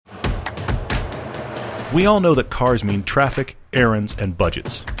We all know that cars mean traffic, errands, and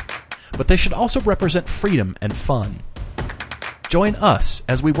budgets. But they should also represent freedom and fun. Join us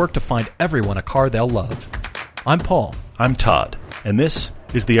as we work to find everyone a car they'll love. I'm Paul. I'm Todd, and this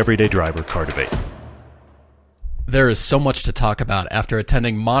is the Everyday Driver Car Debate. There is so much to talk about after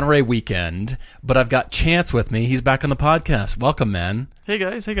attending Monterey Weekend, but I've got Chance with me. He's back on the podcast. Welcome, man. Hey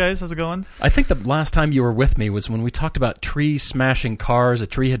guys, how's it going? I think the last time you were with me was when we talked about tree-smashing cars. A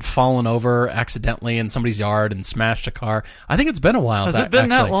tree had fallen over accidentally in somebody's yard and smashed a car. I think it's been a while. Has it been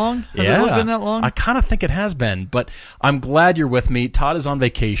that long? Has it really been that long? I kind of think it has been, but I'm glad you're with me. Todd is on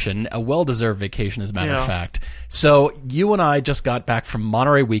vacation, a well-deserved vacation, as a matter of fact. So you and I just got back from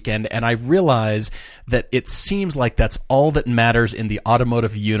Monterey Weekend, and I realize that it seems like that's all that matters in the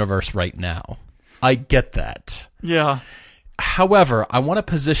automotive universe right now. I get that. Yeah. However, I want to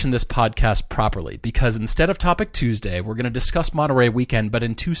position this podcast properly because instead of Topic Tuesday, we're going to discuss Monterey Weekend, but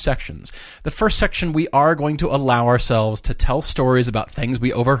in two sections. The first section, we are going to allow ourselves to tell stories about things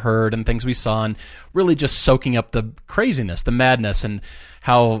we overheard and things we saw and really just soaking up the craziness, the madness, and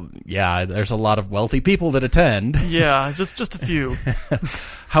how, there's a lot of wealthy people that attend. Yeah, just a few.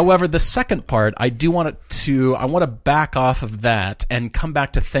 However, the second part, I want to back off of that and come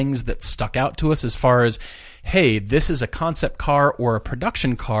back to things that stuck out to us as far as, hey, this is a concept car or a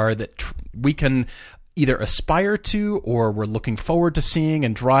production car that we can either aspire to or we're looking forward to seeing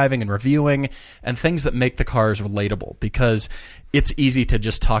and driving and reviewing, and things that make the cars relatable, because it's easy to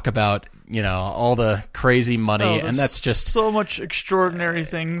just talk about, all the crazy money, and that's just so much extraordinary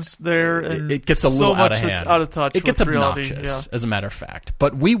things there, and it gets a little out of hand. That's out of touch. It gets with reality. obnoxious, as a matter of fact.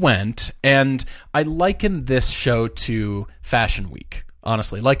 But we went, and I liken this show to Fashion Week,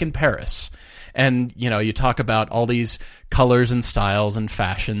 honestly, like in Paris. And, you talk about all these colors and styles and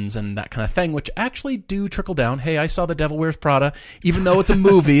fashions and that kind of thing, which actually do trickle down. Hey, I saw The Devil Wears Prada. Even though it's a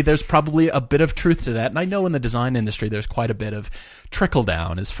movie, there's probably a bit of truth to that. And I know in the design industry, there's quite a bit of trickle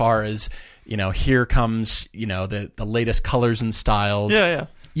down as far as, here comes, the latest colors and styles. Yeah.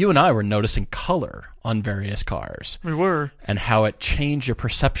 You and I were noticing color on various cars. We were. And how it changed your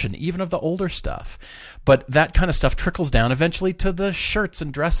perception, even of the older stuff. But that kind of stuff trickles down eventually to the shirts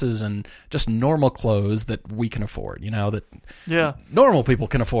and dresses and just normal clothes that we can afford, that normal people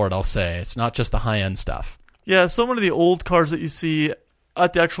can afford, I'll say. It's not just the high-end stuff. Yeah, so many of the old cars that you see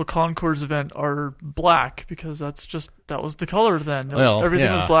at the actual Concours event are black because that was the color then. Well,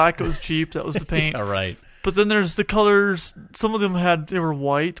 everything was black, it was cheap, that was the paint. Yeah, right. But then there's the colors, some of them they were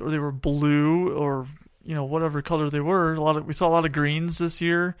white or they were blue or, whatever color they were. We saw a lot of greens this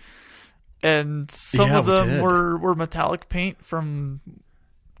year. And some of them were metallic paint from,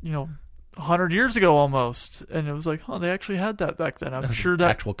 100 years ago almost. And it was like, they actually had that back then. I'm sure that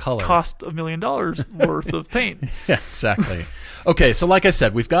actual color cost $1 million worth of paint. Yeah, exactly. Okay, so like I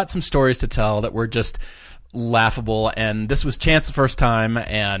said, we've got some stories to tell that were just laughable, and this was Chance's first time,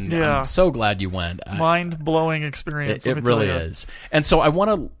 and I'm so glad you went. Mind-blowing experience. It really is. And so I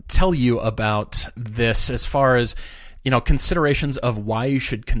want to tell you about this as far as, considerations of why you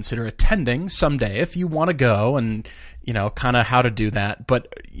should consider attending someday if you want to go, and, kind of how to do that.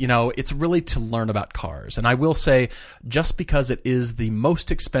 But, it's really to learn about cars. And I will say, just because it is the most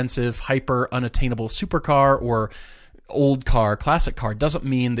expensive, hyper unattainable supercar or old car, classic car, doesn't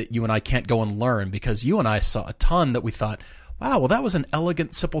mean that you and I can't go and learn, because you and I saw a ton that we thought, wow, well, that was an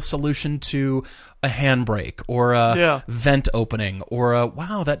elegant, simple solution to a handbrake or a vent opening, or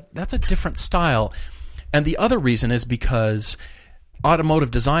wow, that's a different style. And the other reason is because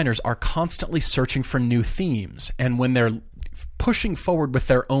automotive designers are constantly searching for new themes. And when they're pushing forward with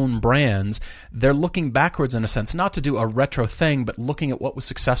their own brands, they're looking backwards in a sense, not to do a retro thing, but looking at what was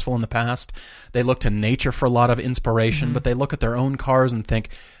successful in the past. They look to nature for a lot of inspiration, but they look at their own cars and think,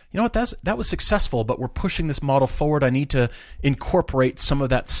 you know what, that was successful, but we're pushing this model forward. I need to incorporate some of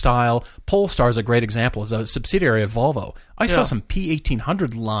that style. Polestar is a great example. As a subsidiary of Volvo, I saw some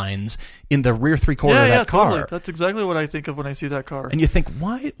P1800 lines in the rear three-quarter of that car. Totally. That's exactly what I think of when I see that car. And you think,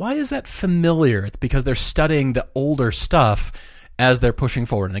 why is that familiar? It's because they're studying the older stuff as they're pushing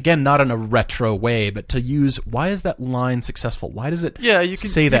forward. And again, not in a retro way, but to use, why is that line successful? Why does it say that to your eye? You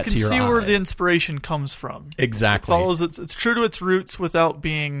can see where the inspiration comes from. Exactly. It follows it's true to its roots without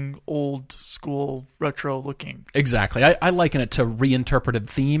being old school retro looking. Exactly. I liken it to reinterpreted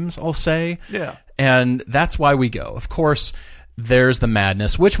themes, I'll say. Yeah. And that's why we go. Of course, there's the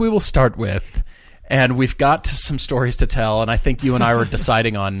madness, which we will start with. And we've got some stories to tell. And I think you and I were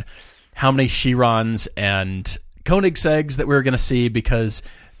deciding on how many Chirons and Koenigsegg's that we were going to see, because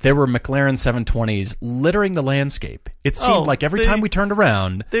there were McLaren 720s littering the landscape. It seemed like every time we turned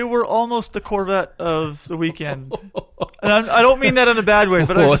around... They were almost the Corvette of the weekend. And I don't mean that in a bad way,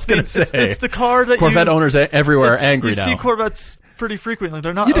 but I was going to say... It's the car that Corvette owners everywhere are angry now. You see Corvettes pretty frequently.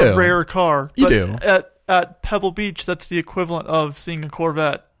 They're not a rare car. You do. At Pebble Beach, that's the equivalent of seeing a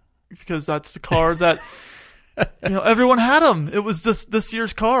Corvette, because that's the car that... everyone had them. It was this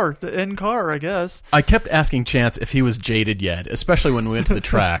year's car, the end car, I guess. I kept asking Chance if he was jaded yet, especially when we went to the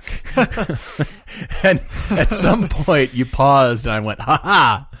track. And at some point, you paused, and I went, "Ha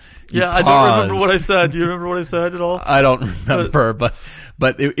ha!" I don't remember what I said. Do you remember what I said at all? I don't remember, but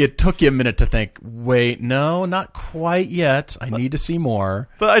it took you a minute to think, wait, no, not quite yet. I need to see more.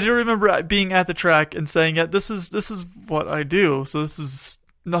 But I do remember being at the track and saying, "Yeah, this is what I do. So this is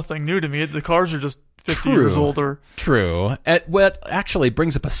nothing new to me. The cars are just 50 years older." True. What actually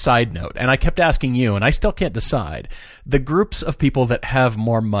brings up a side note, and I kept asking you, and I still can't decide, the groups of people that have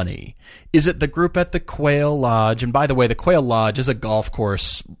more money. Is it the group at the Quail Lodge? And by the way, the Quail Lodge is a golf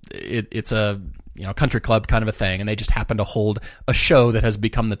course. It's a country club kind of a thing, and they just happen to hold a show that has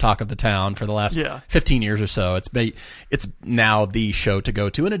become the talk of the town for the last 15 years or so. It's now the show to go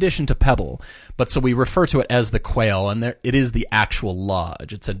to, in addition to Pebble. But so we refer to it as the Quail, and it is the actual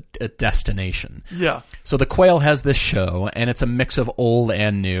lodge. It's a destination. Yeah. So the Quail has this show, and it's a mix of old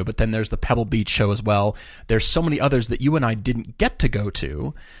and new, but then there's the Pebble Beach show as well. There's so many others that you and I didn't get to go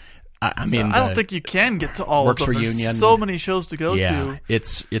to. I mean, I don't think you can get to all of them. Reunion. There's so many shows to go to. Yeah,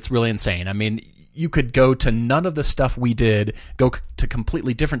 it's really insane. I mean, you could go to none of the stuff we did, go to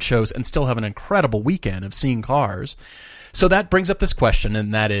completely different shows, and still have an incredible weekend of seeing cars. So that brings up this question,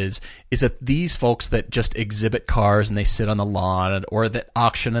 and that is it these folks that just exhibit cars and they sit on the lawn, or that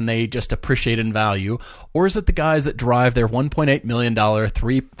auction and they just appreciate in value, or is it the guys that drive their $1.8 million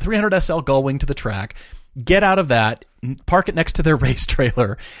 300 SL Gullwing to the track, get out of that, park it next to their race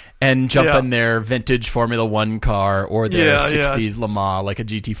trailer, and jump in their vintage Formula One car or their 60s Le Mans, like a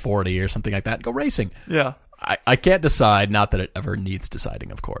GT40 or something like that, and go racing? Yeah. I can't decide, not that it ever needs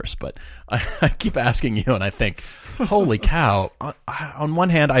deciding, of course, but I keep asking you, and I think, holy cow. On one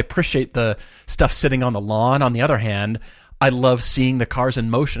hand, I appreciate the stuff sitting on the lawn. On the other hand, I love seeing the cars in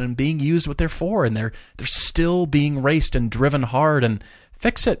motion and being used what they're for, and they're still being raced and driven hard, and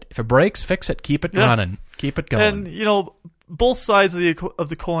fix it. If it breaks, fix it. Keep it running. Keep it going. And, both sides of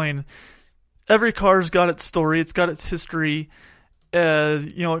the coin, every car's got its story. It's got its history.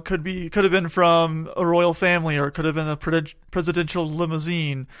 It could have been from a royal family, or it could have been a presidential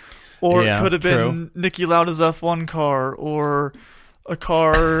limousine, or it could have been Niki Lauda's F1 car, or a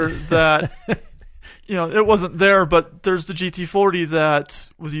car that, it wasn't there, but there's the GT40 that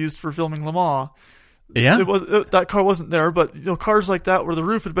was used for filming Le Mans. Yeah, that car wasn't there, but cars like that where the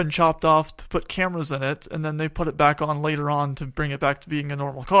roof had been chopped off to put cameras in it, and then they put it back on later on to bring it back to being a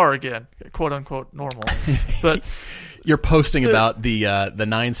normal car again, quote unquote normal. But you're posting about the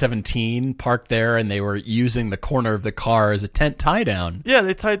 917 parked there, and they were using the corner of the car as a tent tie down. Yeah,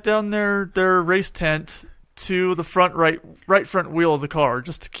 they tied down their race tent to the front right front wheel of the car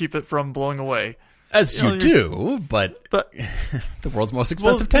just to keep it from blowing away. As you do, but the world's most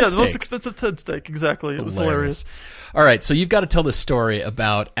expensive tent steak. Yeah, the most expensive tent steak, exactly. It was hilarious. All right, so you've got to tell this story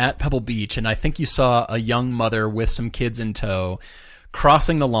about at Pebble Beach, and I think you saw a young mother with some kids in tow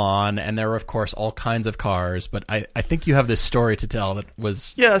crossing the lawn, and there were, of course, all kinds of cars, but I think you have this story to tell that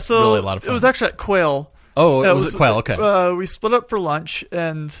was really a lot of fun. It was actually at Quail. Oh, it was at Quail, okay. We split up for lunch,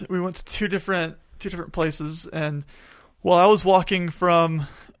 and we went to two different places, and while I was walking from...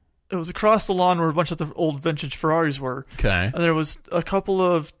 It was across the lawn where a bunch of the old vintage Ferraris were. Okay. And there was a couple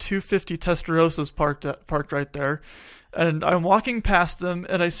of 250 Testarossas parked right there. And I'm walking past them,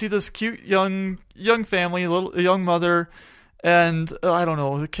 and I see this cute young family, a young mother, and I don't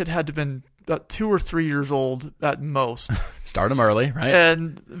know, the kid had to have been about 2 or 3 years old at most. Start them early, right?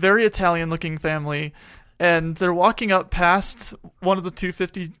 And very Italian-looking family. And they're walking up past one of the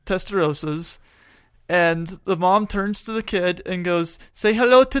 250 Testarossas, and the mom turns to the kid and goes, "Say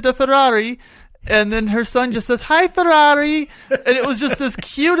hello to the Ferrari." And then her son just says, "Hi, Ferrari." And it was just this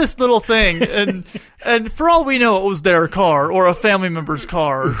cutest little thing. And for all we know, it was their car or a family member's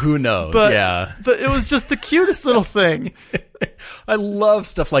car. Who knows? But it was just the cutest little thing. I love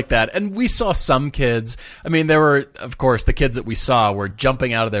stuff like that. And we saw some kids. I mean, there were, of course, the kids that we saw were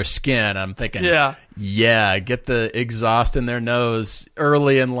jumping out of their skin. I'm thinking, yeah, get the exhaust in their nose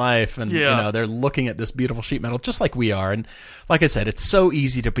early in life. And, they're looking at this beautiful sheet metal just like we are. And like I said, it's so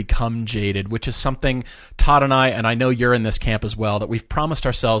easy to become jaded, which is something Todd and I know you're in this camp as well, that we've promised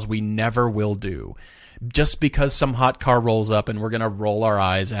ourselves we never will do. Just because some hot car rolls up and we're going to roll our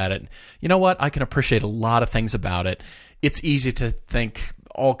eyes at it. You know what? I can appreciate a lot of things about it. It's easy to think,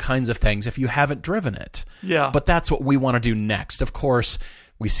 all kinds of things if you haven't driven it. Yeah. But that's what we want to do next. Of course,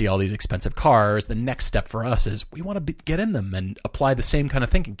 we see all these expensive cars. The next step for us is we want to get in them and apply the same kind of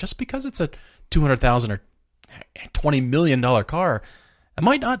thinking. Just because it's a $200,000 or $20 million car, it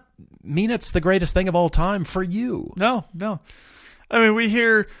might not mean it's the greatest thing of all time for you. No. I mean, we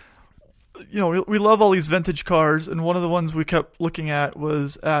hear, we love all these vintage cars, and one of the ones we kept looking at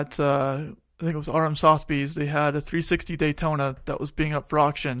was at, I think it was RM Sotheby's. They had a 360 Daytona that was being up for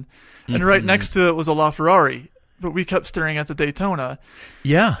auction, and right next to it was a LaFerrari. But we kept staring at the Daytona.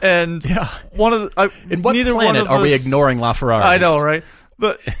 Yeah. And one of the... In what planet are we ignoring LaFerrari? I know, right?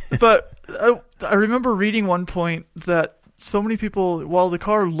 But I remember reading one point that so many people, while the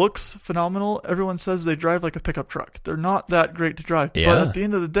car looks phenomenal, everyone says they drive like a pickup truck. They're not that great to drive. Yeah. But at the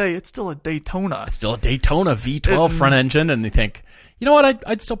end of the day, it's still a Daytona. It's still a Daytona V12 front engine, and they think, you know what,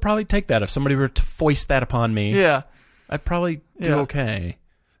 I'd still probably take that. If somebody were to foist that upon me, I'd probably do okay.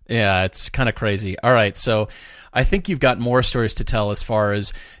 Yeah, it's kind of crazy. All right, so I think you've got more stories to tell as far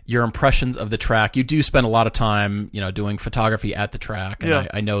as your impressions of the track. You do spend a lot of time, doing photography at the track, and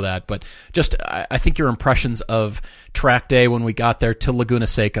I know that. But just, I think your impressions of track day when we got there to Laguna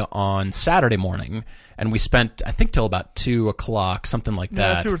Seca on Saturday morning, and we spent, I think, till about 2 o'clock, something like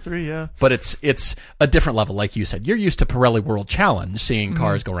that. 2 or 3, yeah. But it's a different level, like you said. You're used to Pirelli World Challenge, seeing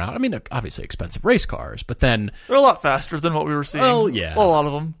cars go around. I mean, obviously expensive race cars, but then... They're a lot faster than what we were seeing. Oh, yeah. A lot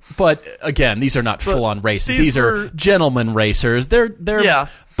of them. But, again, these are not full-on races. These are gentleman racers. They're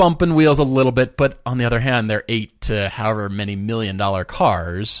bumping wheels a little bit, but on the other hand, they're 8 to however many $1 million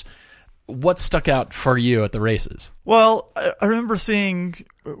cars. What stuck out for you at the races? Well, I remember seeing,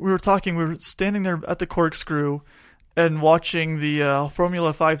 we were standing there at the Corkscrew and watching the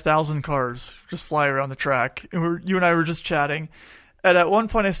Formula 5000 cars just fly around the track. And you and I were just chatting. And at one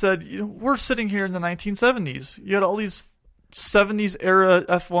point I said, we're sitting here in the 1970s. You had all these 70s era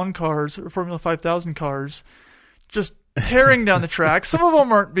F1 cars, or Formula 5000 cars, just tearing down the track. Some of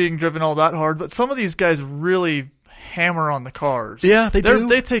them aren't being driven all that hard, but some of these guys really hammer on the cars. Yeah, they do.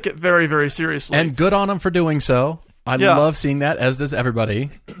 They take it very, very seriously. And good on them for doing so. I love seeing that, as does everybody.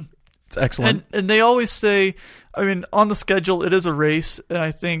 It's excellent. And they always say, I mean, on the schedule, it is a race, and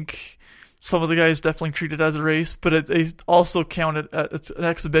I think some of the guys definitely treat it as a race, but they also count it as it's an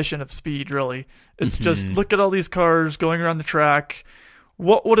exhibition of speed, really. It's just, look at all these cars going around the track.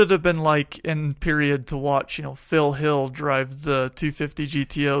 What would it have been like in period to watch, Phil Hill drive the 250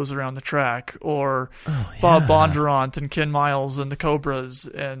 GTOs around the track, or Bob Bondurant and Ken Miles and the Cobras,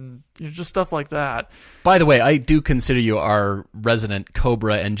 and just stuff like that. By the way, I do consider you our resident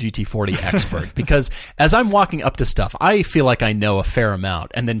Cobra and GT40 expert, because as I'm walking up to stuff, I feel like I know a fair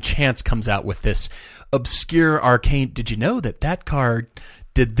amount, and then Chance comes out with this obscure arcane, did you know that car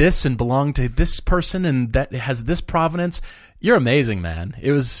did this and belonged to this person and that has this provenance? You're amazing, man.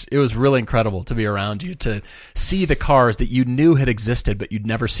 It was really incredible to be around you, to see the cars that you knew had existed but you'd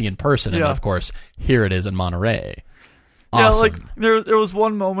never see in person. And of course, here it is in Monterey. Awesome. Yeah, like there was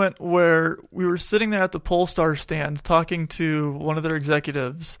one moment where we were sitting there at the Polestar stand talking to one of their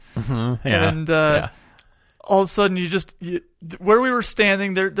executives, and all of a sudden where we were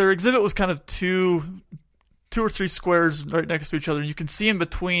standing, their exhibit was kind of two or three squares right next to each other, and you can see in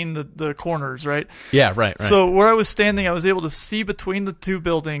between the corners, right? Yeah, right. So where I was standing, I was able to see between the two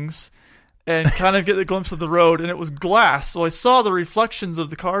buildings and kind of get a glimpse of the road, and it was glass, so I saw the reflections of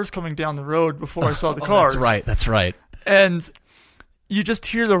the cars coming down the road before I saw the cars. That's right. And you just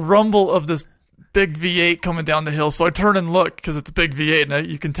hear the rumble of this big V8 coming down the hill, so I turn and look, because it's a big V8,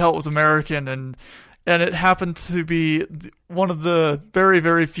 and you can tell it was American, and it happened to be one of the very,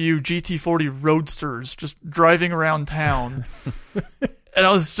 very few GT40 Roadsters just driving around town.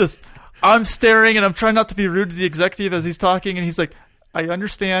 And I'm staring, and I'm trying not to be rude to the executive as he's talking, and he's like, I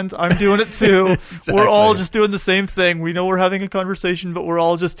understand. I'm doing it too. Exactly. We're all just doing the same thing. We know we're having a conversation, but we're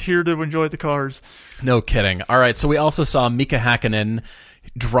all just here to enjoy the cars. No kidding. All right, so we also saw Mika Hakkinen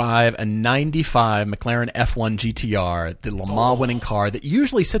drive a 95 McLaren F1 GTR, the Le Mans winning car that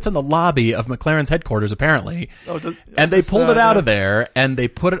usually sits in the lobby of McLaren's headquarters, apparently. And they pulled it out of there, and they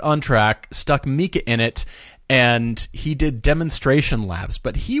put it on track, stuck Mika in it, and he did demonstration laps,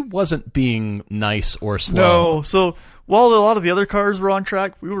 but he wasn't being nice or slow. No, so while a lot of the other cars were on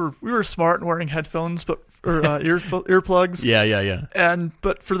track, we were smart and wearing headphones, or earplugs. Yeah.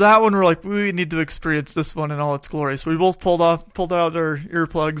 But for that one, we're like, we need to experience this one in all its glory. So we both pulled out our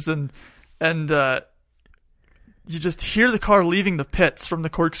earplugs, and you just hear the car leaving the pits from the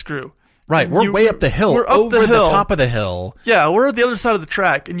Corkscrew, Right, we're way up the hill, we're up over the hill. the top of the hill. Yeah, we're at the other side of the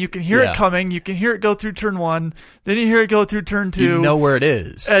track, and you can hear it coming. You can hear it go through turn 1, then you hear it go through turn 2. You know where it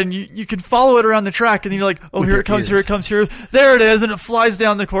is. And you can follow it around the track, and you're like, oh, With here your it comes, ears. here it comes, here. There it is, and it flies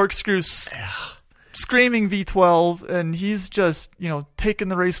down the corkscrew, screaming V12, and he's just, taking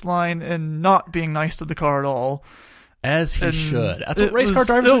the race line and not being nice to the car at all. As he should. That's what it race car was-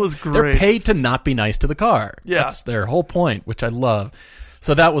 drivers it do. was They're great. paid to not be nice to the car. Yeah. That's their whole point, which I love.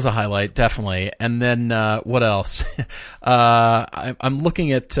 So that was a highlight, definitely. And then what else? I'm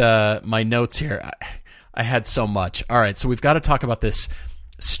looking at my notes here. I had so much. All right, so we've got to talk about this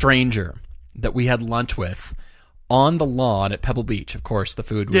stranger that we had lunch with on the lawn at Pebble Beach. Of course, the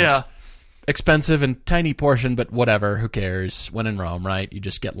food was expensive and tiny portion, but whatever. Who cares? When in Rome, right? You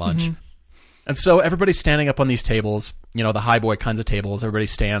just get lunch. Mm-hmm. And so everybody's standing up on these tables, the high boy kinds of tables. Everybody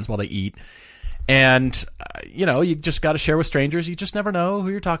stands while they eat. And, you just got to share with strangers. You just never know who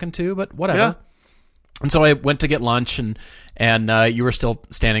you're talking to, but whatever. Yeah. And so I went to get lunch, and you were still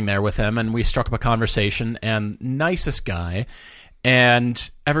standing there with him, and we struck up a conversation, and nicest guy. And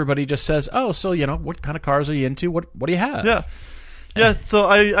everybody just says, oh, so, what kind of cars are you into? What do you have? Yeah. Yeah, so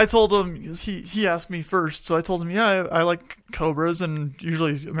I told him, he asked me first, so I told him, I like Cobras and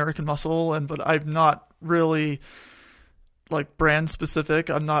usually American Muscle, but I'm not really like brand specific.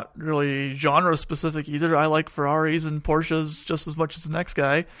 I'm not really genre specific either. I like Ferraris and Porsches just as much as the next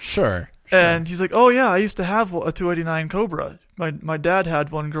guy. Sure. And he's like, oh yeah, I used to have a 289 Cobra. My dad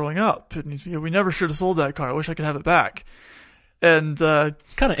had one growing up, and we never should have sold that car. I wish I could have it back. And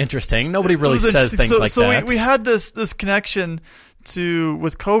it's kind of interesting. Nobody really says things like that. So we had this connection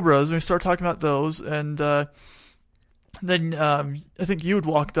with Cobras, and we started talking about those, and then I think you had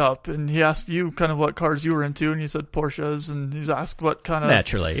walked up, and he asked you kind of what cars you were into, and you said Porsches, and he's asked what kind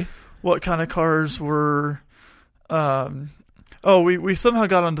of cars were. We somehow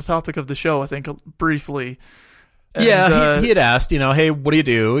got on the topic of the show, I think, briefly. And, he had asked, hey, what do you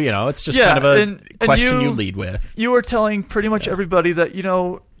do? It's just kind of a question you lead with. You were telling pretty much everybody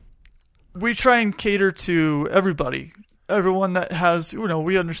that, we try and cater to everybody. Everyone that has,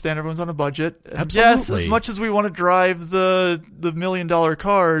 we understand everyone's on a budget. And absolutely. Yes, as much as we want to drive the $1 million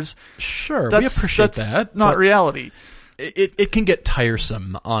cars, sure, we appreciate that. Not reality. It can get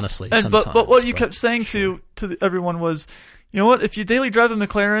tiresome, honestly. And sometimes, but what you kept saying to everyone was, you know what? If you daily drive a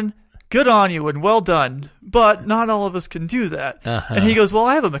McLaren, good on you and well done. But not all of us can do that. Uh-huh. And he goes, well,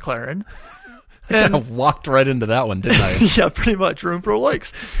 I have a McLaren. And I walked right into that one, didn't I? Yeah, pretty much. Room for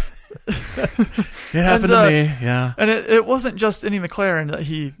likes. It happened to me, yeah. And it wasn't just any McLaren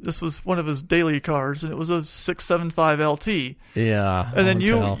that this was one of his daily cars, and it was a 675 LT. Yeah. And then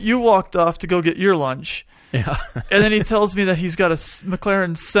you walked off to go get your lunch. Yeah. And then he tells me that he's got a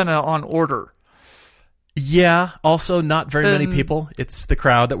McLaren Senna on order. Yeah, also not very many people. It's the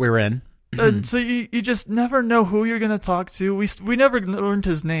crowd that we were in. And so you just never know who you're going to talk to. We never learned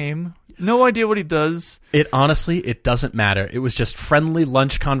his name. No idea what he does. It doesn't matter. It was just friendly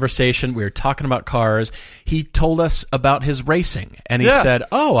lunch conversation. We were talking about cars. He told us about his racing, and he said,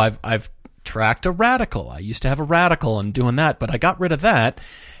 "Oh, I've tracked a Radical. I used to have a Radical and doing that, but I got rid of that,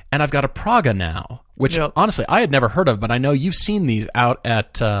 and I've got a Praga now." Which, honestly, I had never heard of, but I know you've seen these out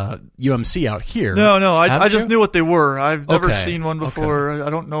at UMC out here. No, I just knew what they were. I've never seen one before. Okay. I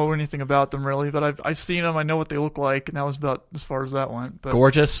don't know anything about them, really, but I've seen them. I know what they look like, and that was about as far as that went. But.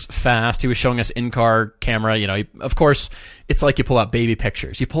 Gorgeous, fast. He was showing us in-car camera. Of course, it's like you pull out baby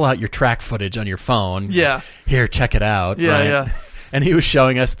pictures. You pull out your track footage on your phone. Yeah. Here, check it out. Yeah, right? yeah. And he was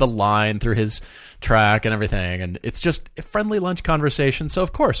showing us the line through his track and everything, and it's just a friendly lunch conversation. So,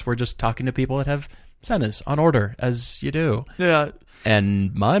 of course, we're just talking to people that have Sennas on order, as you do. Yeah.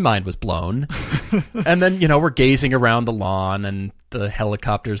 And my mind was blown. And then, we're gazing around the lawn and the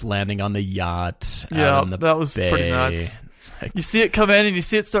helicopters landing on the yacht. Yeah, that was bay. pretty nuts. Like, you see it come in and you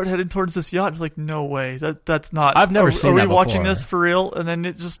see it start heading towards this yacht. It's like, no way. That's not. I've never seen that before. Are we watching this for real? And then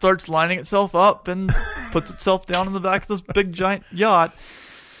it just starts lining itself up and puts itself down in the back of this big giant yacht.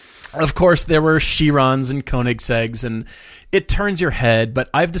 Of course, there were Chirons and Koenigsegg's, and it turns your head. But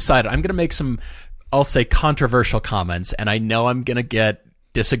I've decided I'm going to make some, I'll say, controversial comments, and I know I'm going to get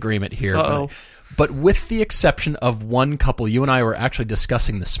disagreement here. But with the exception of one couple you and I were actually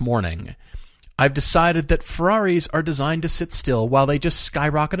discussing this morning, I've decided that Ferraris are designed to sit still while they just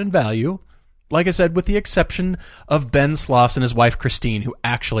skyrocket in value. Like I said, with the exception of Ben Sloss and his wife Christine, who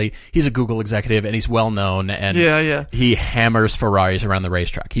actually, he's a Google executive and he's well known, and he hammers Ferraris around the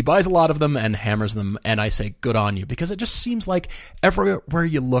racetrack. He buys a lot of them and hammers them, and I say, good on you, because it just seems like everywhere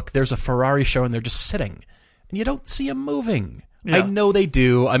you look, there's a Ferrari show and they're just sitting, and you don't see them moving. Yeah. I know they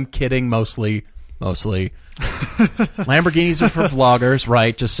do. I'm kidding mostly. mostly. Lamborghinis are for vloggers,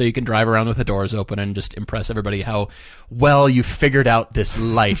 right? Just so you can drive around with the doors open and just impress everybody how well you figured out this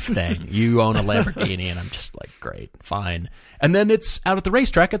life thing. You own a Lamborghini, and I'm just like, great, fine. And then it's out at the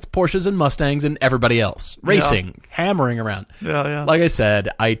racetrack, it's Porsches and Mustangs and everybody else racing, hammering around. Yeah. Like I said,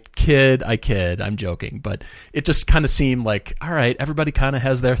 I kid, I'm joking, but it just kind of seemed like, all right, everybody kind of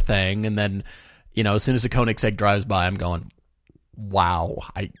has their thing, and then, you know, as soon as a Koenigsegg drives by, I'm going, wow,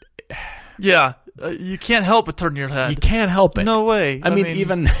 Yeah, you can't help but turn your head. You can't help it. No way. I mean,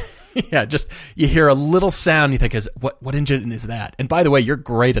 even yeah, just you hear a little sound, you think, what engine is that? And by the way, you're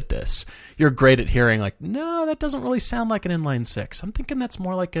great at this. You're great at hearing like, no, that doesn't really sound like an inline six. I'm thinking that's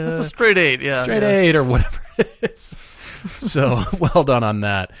more like it's a straight eight, yeah, straight eight or whatever it is. So well done on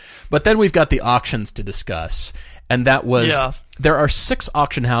that. But then we've got the auctions to discuss, and that was there are 6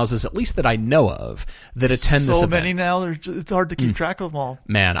 auction houses, at least that I know of, that attend this event. So many now, it's hard to keep track of them all.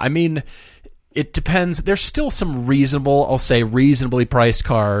 Man, I mean, it depends. There's still some reasonably priced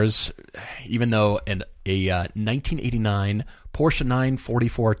cars, even though a 1989 Porsche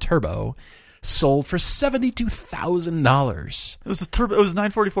 944 Turbo sold for $72,000. It was a turbo. It was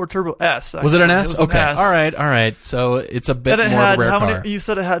 944 Turbo S. Actually. Was it an S? Okay. All right. So it's a bit more had, of a rare car. Many, you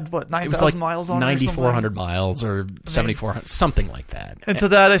said it had what, 9,000 like miles on it? 9,400 miles or 7,400, something like that. And to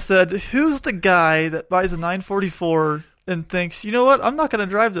that I said, who's the guy that buys a 944 and thinks, you know what, I'm not going to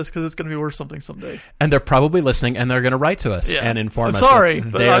drive this because it's going to be worth something someday? And they're probably listening, and they're going to write to us and inform us. I'm sorry,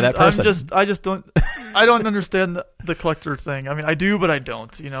 that but they are that person. I just don't. I don't understand the collector thing. I mean, I do, but I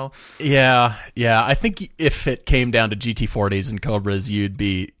don't. You know. Yeah. I think if it came down to GT40s and Cobras,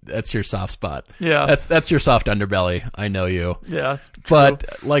 that's your soft spot. Yeah. That's your soft underbelly. I know you. Yeah. True.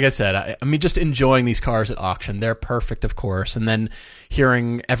 But like I said, I mean, just enjoying these cars at auction. They're perfect, of course, and then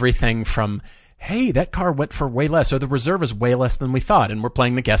hearing everything from, hey, that car went for way less, or the reserve is way less than we thought, and we're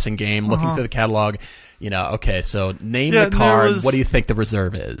playing the guessing game, looking through the catalog. You know, okay, so name the car, and what do you think the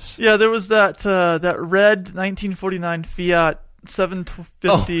reserve is? Yeah, there was that red 1949 Fiat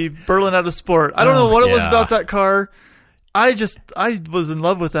 750 Berlinetta Sport. I don't know what it was about that car. I was in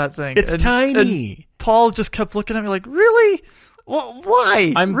love with that thing. It's tiny. And Paul just kept looking at me like, really? Well,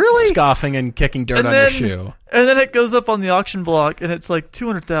 why? I'm really scoffing and kicking dirt on your shoe. And then it goes up on the auction block, and it's like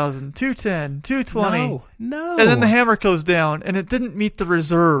 200,000, 210, 220. No. And then the hammer goes down, and it didn't meet the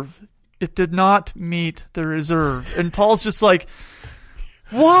reserve. It did not meet the reserve. And Paul's just like,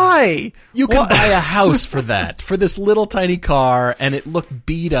 why? You can buy a house for that, for this little tiny car, and it looked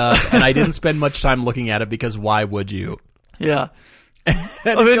beat up, and I didn't spend much time looking at it because why would you? Yeah. And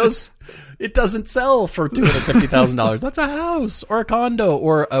it doesn't sell for $250,000. That's a house or a condo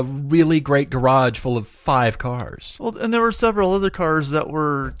or a really great garage full of 5 cars. Well, and there were several other cars that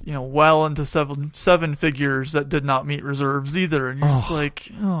were, well into seven figures that did not meet reserves either. And you're just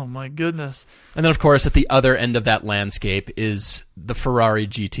like, oh my goodness. And then, of course, at the other end of that landscape is the Ferrari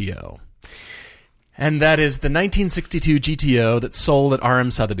GTO. And that is the 1962 GTO that sold at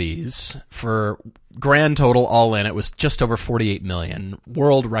RM Sotheby's for grand total all in. It was just over $48 million.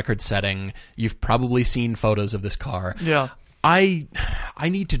 World record setting. You've probably seen photos of this car. Yeah. I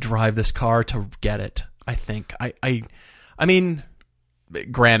need to drive this car to get it, I think. I mean,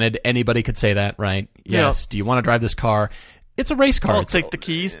 granted, anybody could say that, right? Yes. Yeah. Do you want to drive this car? It's a race car. I'll take the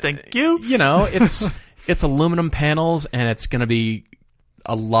keys. Thank you. It's aluminum panels, and it's going to be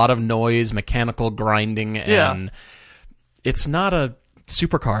a lot of noise, mechanical grinding, and it's not a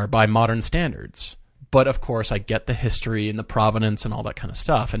supercar by modern standards. But of course, I get the history and the provenance and all that kind of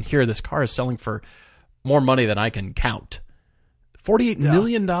stuff. And here, this car is selling for more money than I can count. $48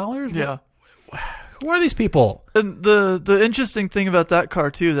 million? Yeah. Who are these people? And the interesting thing about that car,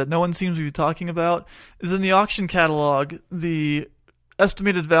 too, that no one seems to be talking about, is in the auction catalog, the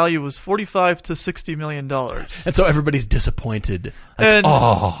estimated value was $45 to $60 million. And so everybody's disappointed. Like,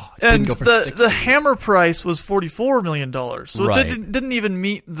 didn't go for 60. The hammer price was $44 million. So it didn't even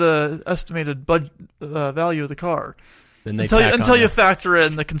meet the estimated value of the car. Then they until you factor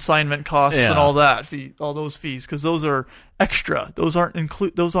in the consignment costs and all that, all those fees, because those are extra. Those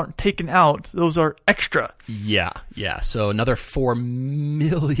aren't taken out. Those are extra. Yeah. So another $4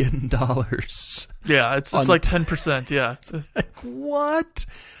 million. Yeah, it's like 10%. Yeah. Like, what?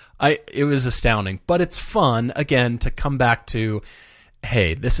 It was astounding, but it's fun again to come back to.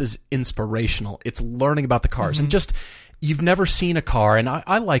 Hey, this is inspirational. It's learning about the cars and just. You've never seen a car, and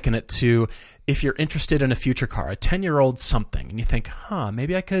I liken it to if you're interested in a future car, a 10-year-old something, and you think,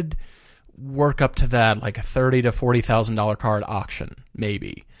 maybe I could work up to that, like a $30,000 to $40,000 car at auction,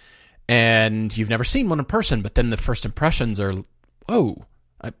 maybe. And you've never seen one in person, but then the first impressions are,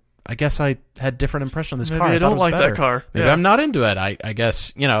 I guess I had different impression of this Maybe car. I thought don't it was like better. that car. Maybe Yeah. I'm not into it. I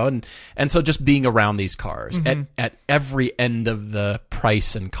guess, and so just being around these cars at every end of the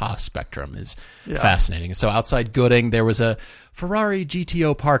price and cost spectrum is fascinating. So outside Gooding, there was a Ferrari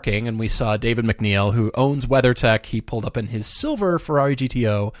GTO parking, and we saw David McNeil, who owns WeatherTech. He pulled up in his silver Ferrari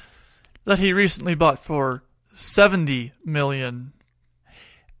GTO that he recently bought for $70 million.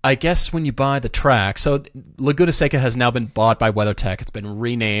 I guess when you buy the track, so Laguna Seca has now been bought by WeatherTech. It's been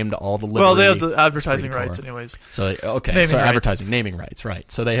renamed, all the livery. Well, they have the advertising rights anyways. So, okay, naming so rights. advertising, naming rights,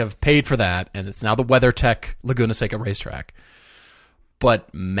 right. So they have paid for that, and it's now the WeatherTech Laguna Seca racetrack.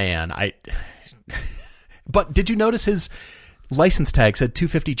 But, man, But did you notice his license tag said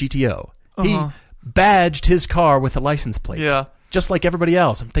 250 GTO? He badged his car with a license plate. Yeah. Just like everybody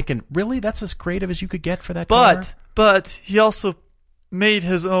else. I'm thinking, really? That's as creative as you could get for that car? But he also made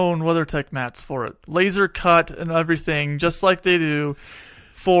his own WeatherTech mats for it. Laser cut and everything, just like they do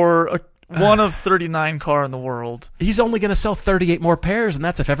for a one of 39 car in the world. He's only going to sell 38 more pairs, and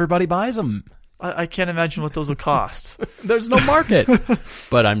that's if everybody buys them. I can't imagine what those will cost. There's no market.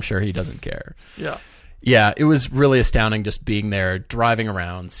 But I'm sure he doesn't care. Yeah. Yeah, it was really astounding just being there, driving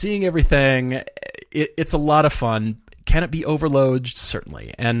around, seeing everything. It's a lot of fun. Can it be overloaded?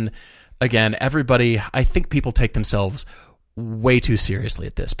 Certainly. And again, I think people take themselves way too seriously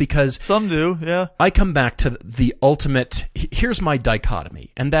at this because some do, yeah. I come back to the ultimate, here's my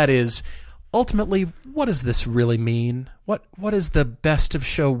dichotomy, and that is ultimately, what does this really mean? What does the best of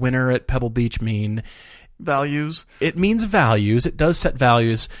show winner at Pebble Beach mean? Values. It means values. It does set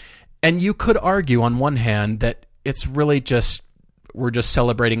values. And you could argue on one hand that it's really we're just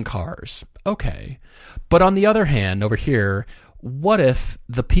celebrating cars. Okay. But on the other hand, over here, what if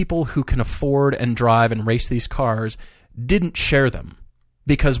the people who can afford and drive and race these cars didn't share them?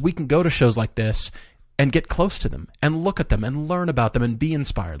 Because we can go to shows like this and get close to them and look at them and learn about them and be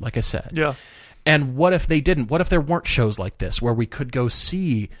inspired, like I said. Yeah. And what if they didn't? What if there weren't shows like this where we could go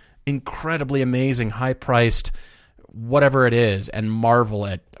see incredibly amazing, high-priced, whatever it is, and marvel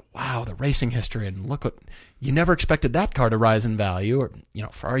at, wow, the racing history, and look what, you never expected that car to rise in value, or,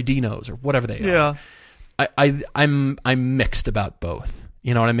 Ferrari Dinos, or whatever they are. Yeah. I'm mixed about both.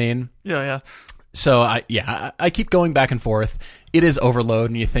 You know what I mean? Yeah. So I keep going back and forth. It is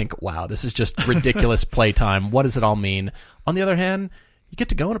overload, and you think, wow, this is just ridiculous playtime. What does it all mean? On the other hand, you get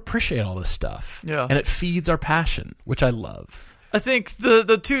to go and appreciate all this stuff. Yeah. And it feeds our passion, which I love. I think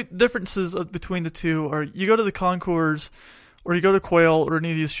the two differences between the two are you go to the concours or you go to Quail or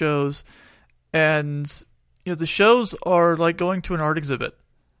any of these shows, and the shows are like going to an art exhibit.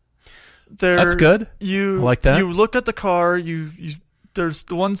 That's good. I like that. You look at the car, there's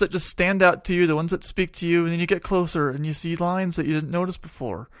the ones that just stand out to you, the ones that speak to you, and then you get closer and you see lines that you didn't notice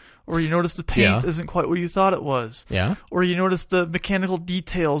before. Or you notice the paint isn't quite what you thought it was. Yeah. Or you notice the mechanical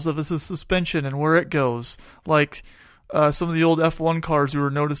details of the suspension and where it goes. Like some of the old F1 cars we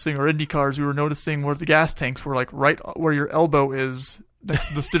were noticing, or Indy cars, we were noticing where the gas tanks were like right where your elbow is next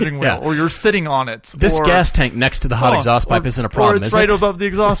to the steering wheel, or you're sitting on it. This gas tank next to the hot exhaust pipe isn't a problem, or it's is right it? above the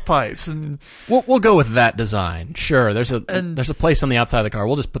exhaust pipes. And we'll go with that design. Sure, there's a place on the outside of the car.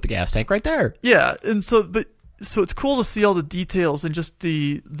 We'll just put the gas tank right there. Yeah, and so it's cool to see all the details and just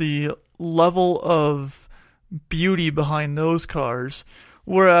the level of beauty behind those cars.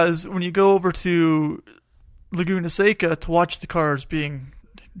 Whereas when you go over to Laguna Seca to watch the cars being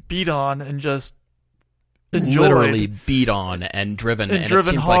beat on and just enjoyed, literally beat on and driven it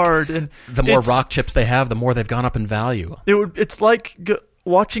seems hard, like the more rock chips they have, the more they've gone up in value. It's like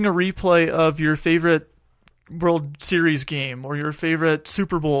watching a replay of your favorite World Series game or your favorite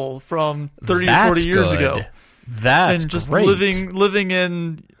Super Bowl from 30 to 40 years ago. That's and just great. living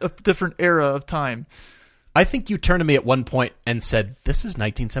in a different era of time. I think you turned to me at one point and said, "This is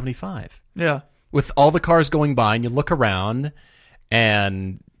 1975." Yeah. With all the cars going by, and you look around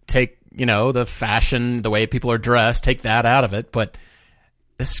and take, the fashion, the way people are dressed, take that out of it, but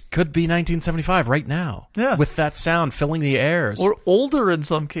this could be 1975 right now. Yeah. With that sound filling the airs. Or older in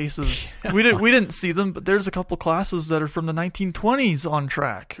some cases. We didn't see them, but there's a couple classes that are from the 1920s on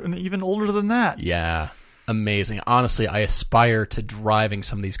track, and even older than that. Yeah. Amazing. Honestly, I aspire to driving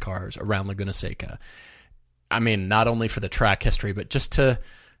some of these cars around Laguna Seca. I mean, not only for the track history, but just to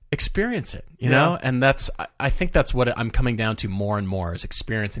experience it, you know? And I think that's what I'm coming down to more and more, is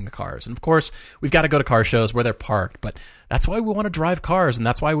experiencing the cars. And of course, we've got to go to car shows where they're parked, but that's why we want to drive cars, and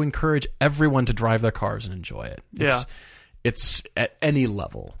that's why we encourage everyone to drive their cars and enjoy it. It's at any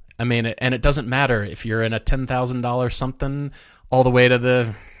level. I mean, and it doesn't matter if you're in a $10,000 something all the way to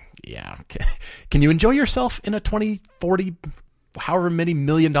the... Yeah. Can you enjoy yourself in a 20, 40, however many $1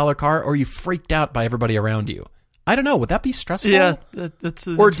 million car, or are you freaked out by everybody around you? I don't know. Would that be stressful? Yeah, that's.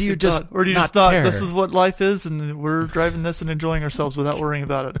 Or do you just or do you not just not? care? This is what life is, and we're driving this and enjoying ourselves without worrying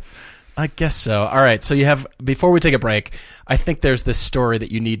about it. I guess so. All right. So before we take a break, I think there's this story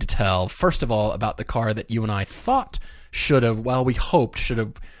that you need to tell. First of all, about the car that you and I thought we hoped should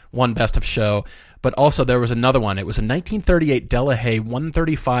have won Best of Show. But also there was another one. It was a 1938 Delahaye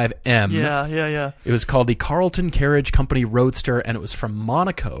 135M. Yeah. It was called the Carlton Carriage Company Roadster, and it was from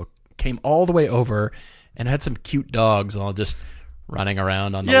Monaco. Came all the way over and had some cute dogs all just running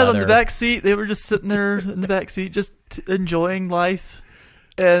around on the leather. On the back seat. They were just sitting there in the back seat just enjoying life.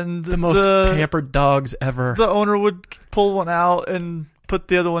 And the most pampered dogs ever. The owner would pull one out and put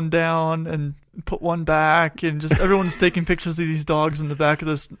the other one down and put one back, and just everyone's taking pictures of these dogs in the back of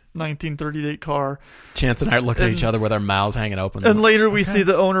this 1938 car. Chance and I are looking at each other with our mouths hanging open. And later we see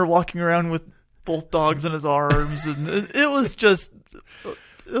the owner walking around with both dogs in his arms, and it was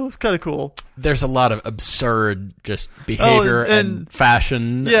kind of cool. There's a lot of absurd just behavior and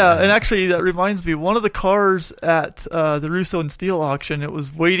fashion. Yeah, and actually that reminds me, one of the cars at the Russo and Steele auction, it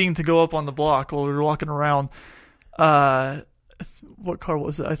was waiting to go up on the block while we were walking around. What car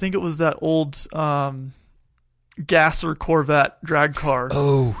was it? I think it was that old Gasser Corvette drag car.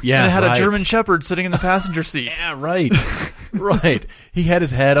 Oh, yeah, and it had a German Shepherd sitting in the passenger seat. Yeah, right. Right. He had his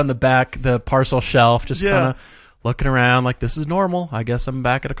head on the parcel shelf, just kind of looking around like, this is normal. I guess I'm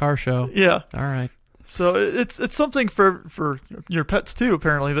back at a car show. Yeah. All right. So it's something for your pets too,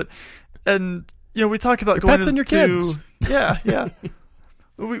 apparently. We talk about your going pets and your kids. Yeah.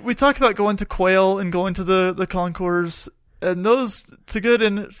 we talk about going to Quail and going to the concours, and those to get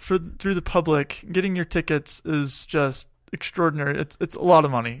in through the public, getting your tickets is just extraordinary. It's a lot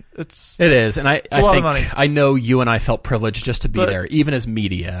of money. It is, and I a lot think of money. I know you and I felt privileged just to be there. Even as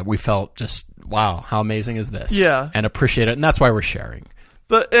media, we felt just, wow, how amazing is this? Yeah, and appreciate it, and that's why we're sharing.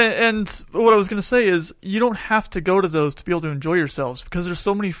 But and what I was going to say is, you don't have to go to those to be able to enjoy yourselves, because there's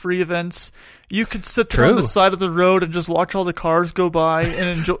so many free events. You could sit there on the side of the road and just watch all the cars go by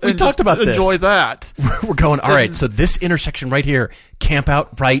and enjoy. We talked about this. Enjoy that. We're going, all right, so this intersection right here, camp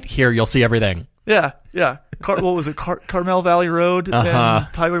out right here. You'll see everything. Yeah. What was it? Carmel Valley Road and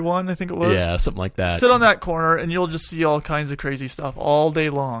Highway 1, I think it was. Yeah, something like that. Sit on that corner and you'll just see all kinds of crazy stuff all day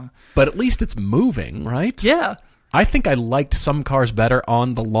long. But at least it's moving, right? Yeah. I think I liked some cars better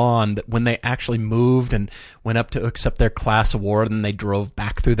on the lawn when they actually moved and went up to accept their class award and they drove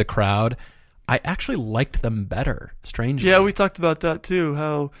back through the crowd. I actually liked them better, strangely. Yeah, we talked about that too,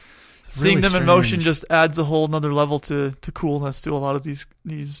 how seeing them in motion just adds a whole nother level to coolness to a lot of these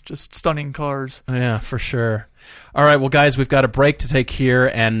just stunning cars. Yeah, for sure. All right, well, guys, we've got a break to take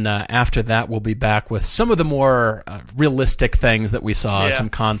here, and after that we'll be back with some of the more realistic things that we saw, some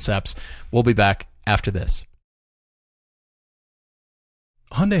concepts. We'll be back after this.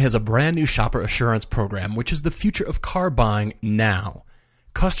 Hyundai has a brand new shopper assurance program, which is the future of car buying now.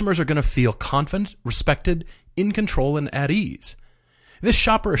 Customers are going to feel confident, respected, in control, and at ease. This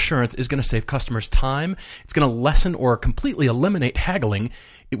shopper assurance is going to save customers time. It's going to lessen or completely eliminate haggling.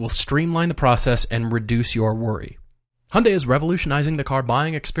 It will streamline the process and reduce your worry. Hyundai is revolutionizing the car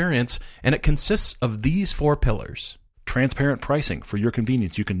buying experience, and it consists of these 4 pillars. Transparent pricing. For your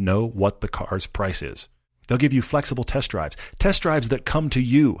convenience, you can know what the car's price is. They'll give you flexible test drives that come to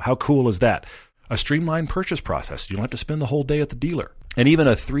you. How cool is that? A streamlined purchase process. You don't have to spend the whole day at the dealer. And even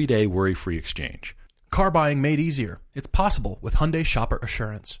a 3-day worry-free exchange. Car buying made easier. It's possible with Hyundai Shopper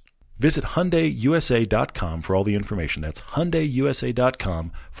Assurance. Visit HyundaiUSA.com for all the information. That's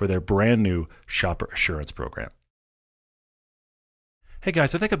HyundaiUSA.com for their brand new Shopper Assurance program. Hey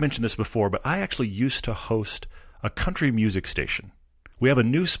guys, I think I've mentioned this before, but I actually used to host a country music station. We have a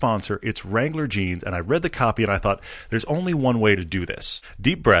new sponsor. It's Wrangler Jeans, and I read the copy and I thought, there's only one way to do this.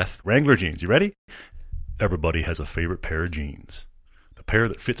 Deep breath, Wrangler Jeans. You ready? Everybody has a favorite pair of jeans. The pair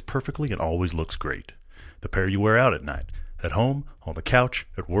that fits perfectly and always looks great. The pair you wear out at night, at home, on the couch,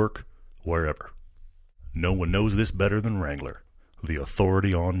 at work, wherever. No one knows this better than Wrangler, the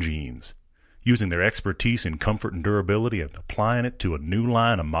authority on jeans. Using their expertise in comfort and durability and applying it to a new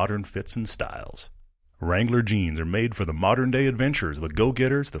line of modern fits and styles. Wrangler jeans are made for the modern-day adventurers, the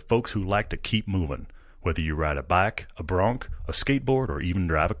go-getters, the folks who like to keep moving, whether you ride a bike, a bronc, a skateboard, or even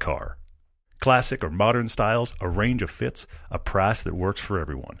drive a car. Classic or modern styles, a range of fits, a price that works for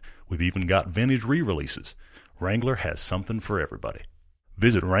everyone. We've even got vintage re-releases. Wrangler has something for everybody.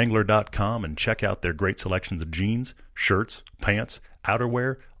 Visit Wrangler.com and check out their great selections of jeans, shirts, pants,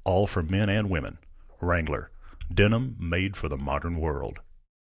 outerwear, all for men and women. Wrangler, denim made for the modern world.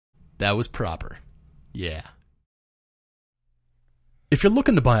 That was proper. Yeah. If you're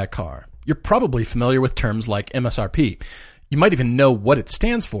looking to buy a car, you're probably familiar with terms like MSRP. You might even know what it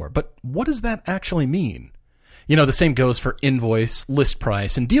stands for, but what does that actually mean? You know, the same goes for invoice, list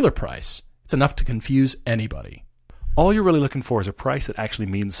price, and dealer price. It's enough to confuse anybody. All you're really looking for is a price that actually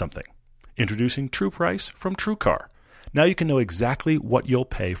means something. Introducing True Price from TrueCar. Now you can know exactly what you'll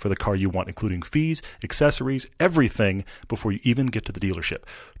pay for the car you want, including fees, accessories, everything, before you even get to the dealership.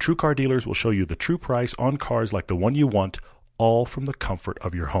 TrueCar dealers will show you the true price on cars like the one you want, all from the comfort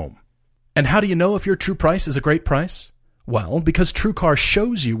of your home. And how do you know if your true price is a great price? Well, because TrueCar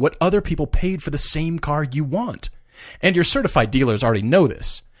shows you what other people paid for the same car you want. And your certified dealers already know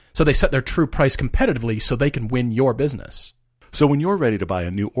this, so they set their true price competitively so they can win your business. So when you're ready to buy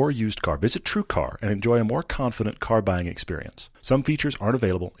a new or used car, visit TrueCar and enjoy a more confident car buying experience. Some features aren't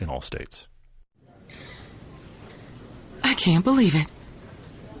available in all states. I can't believe it.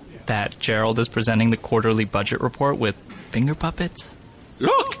 That Gerald is presenting the quarterly budget report with finger puppets?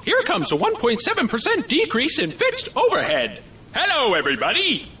 Look, here comes a 1.7% decrease in fixed overhead. Hello,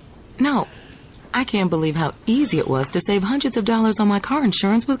 everybody. No, I can't believe how easy it was to save hundreds of dollars on my car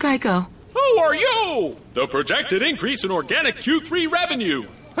insurance with Geico. Who are you? The projected increase in organic Q3 revenue.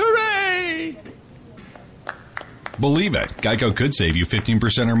 Hooray! Believe it, Geico could save you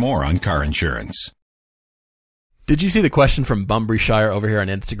 15% or more on car insurance. Did you see the question from Bumbryshire over here on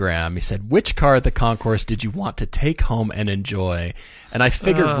Instagram? He said, which car at the concourse did you want to take home and enjoy? And I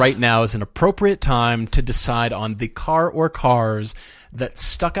figured right now is an appropriate time to decide on the car or cars that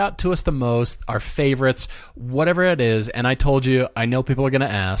stuck out to us the most, our favorites, whatever it is. And I told you, I know people are going to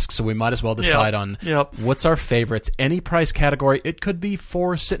ask, so we might as well decide on what's our favorites. Any price category. It could be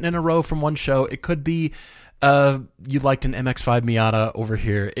 4 sitting in a row from one show. It could be you liked an MX-5 Miata over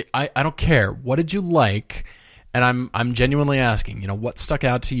here. I don't care. What did you like? And I'm genuinely asking, what stuck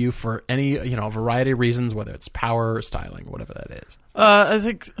out to you for any, a variety of reasons, whether it's power or styling, whatever that is. I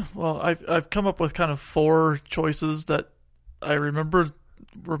think, I've come up with kind of 4 choices that I remember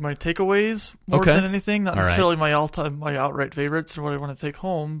were my takeaways more than anything. Not necessarily my outright favorites or what I want to take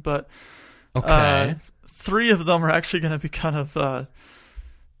home, but 3 of them are actually going to be kind of,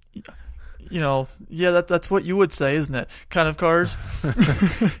 that's what you would say, isn't it? Kind of cars.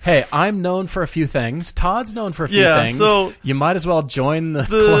 Hey, I'm known for a few things. Todd's known for a few things. So you might as well join the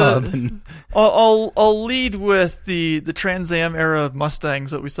club. And I'll lead with the Trans Am era of Mustangs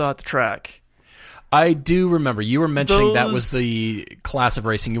that we saw at the track. I do remember you were mentioning that was the class of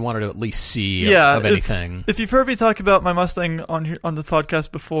racing you wanted to at least see of anything. If you've heard me talk about my Mustang on the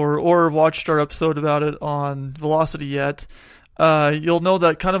podcast before, or watched our episode about it on Velocity yet, you'll know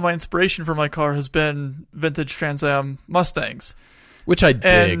that kind of my inspiration for my car has been vintage Trans Am Mustangs. Which I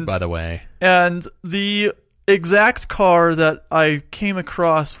dig, by the way. And the exact car that I came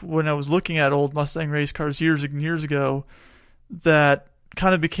across when I was looking at old Mustang race cars years and years ago that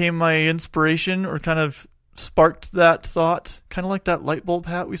kind of became my inspiration or kind of sparked that thought, kind of like that light bulb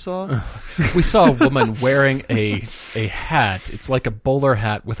hat we saw. We saw a woman wearing a hat. It's like a bowler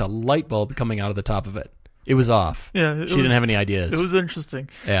hat with a light bulb coming out of the top of it. It was off. Yeah, she didn't have any ideas. It was interesting.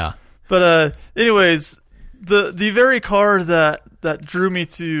 Yeah. But anyways, the very car that drew me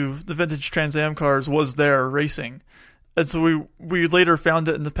to the vintage Trans Am cars was there racing. And so we later found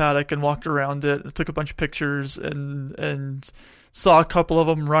it in the paddock and walked around it, took a bunch of pictures and saw a couple of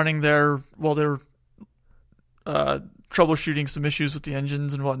them running there while they were troubleshooting some issues with the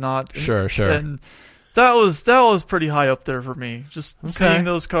engines and whatnot. Sure. And that was pretty high up there for me. Just seeing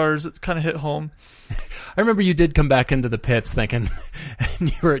those cars, it kind of hit home. I remember you did come back into the pits thinking,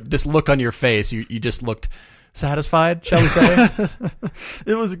 and you were this look on your face. You just looked satisfied, shall we say?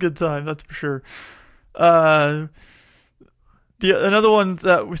 It was a good time, that's for sure. Another one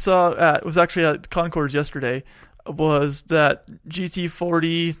that we saw was actually at Concours yesterday was that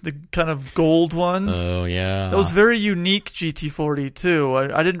GT40, the kind of gold one. Oh, yeah. That was very unique GT40, too.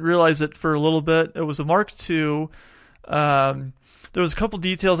 I didn't realize it for a little bit. It was a Mark II. There was a couple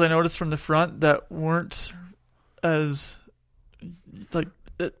details I noticed from the front that weren't as... like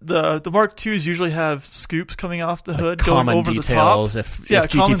the Mark IIs usually have scoops coming off the hood, going over details, the top. If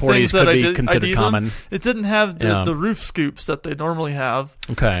GT40s could be considered common. It didn't have the roof scoops that they normally have.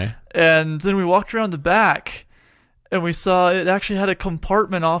 Okay. And then we walked around the back, and we saw it actually had a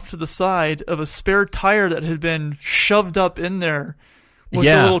compartment off to the side of a spare tire that had been shoved up in there with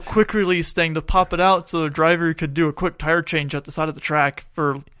a little quick release thing to pop it out so the driver could do a quick tire change at the side of the track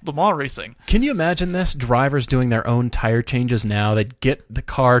for Le Mans racing. Can you imagine this? Drivers doing their own tire changes now. They'd get the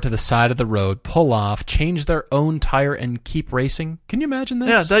car to the side of the road, pull off, change their own tire, and keep racing. Can you imagine this?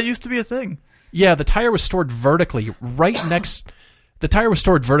 Yeah, that used to be a thing. Yeah, the tire was stored vertically right next to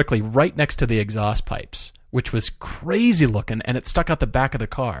the exhaust pipes, which was crazy looking, and it stuck out the back of the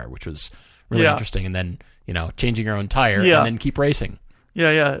car, which was really interesting. And then, changing your own tire and then keep racing.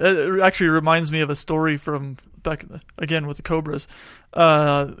 Yeah. It actually reminds me of a story from back again with the Cobras.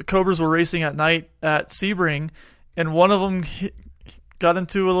 The Cobras were racing at night at Sebring, and one of them got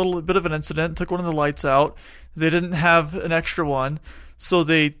into a little bit of an incident, took one of the lights out. They didn't have an extra one, so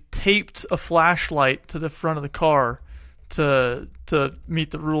they taped a flashlight to the front of the car to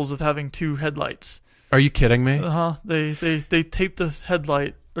meet the rules of having 2 headlights. Are you kidding me? They taped the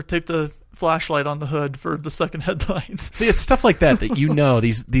headlight or taped the flashlight on the hood for the second headlight. See, it's stuff like that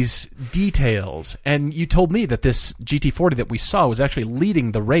these details. And you told me that this GT40 that we saw was actually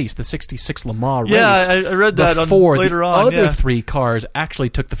leading the race, the 66 Le Mans race. Yeah, I read that later on. The other 3 cars actually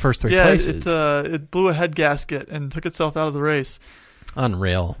took the first 3 places. It blew a head gasket and took itself out of the race.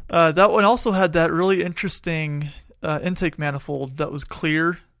 Unreal. That one also had that really interesting intake manifold that was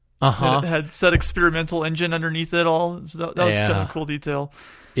clear. And it had said experimental engine underneath it all. So that was kind of a cool detail.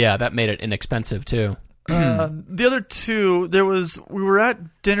 Yeah, that made it inexpensive too. The other 2, we were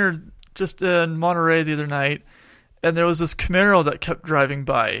at dinner just in Monterey the other night, and there was this Camaro that kept driving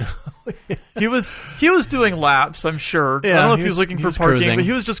by. He was doing laps, I'm sure. Yeah, I don't know if he was looking for parking, cruising. but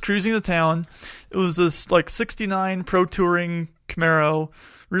he was just cruising the town. It was this like 69 Pro Touring Camaro,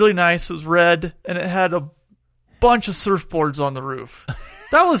 really nice. It was red, and it had a bunch of surfboards on the roof.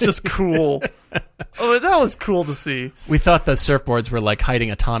 That was just cool. That was cool to see. We thought the surfboards were like hiding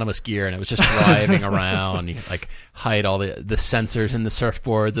autonomous gear, and it was just driving around. You like hide all the sensors in the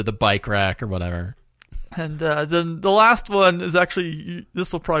surfboards or the bike rack or whatever. And then the last one is actually,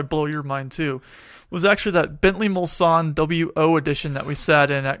 this will probably blow your mind too, was actually that Bentley Mulsanne WO edition that we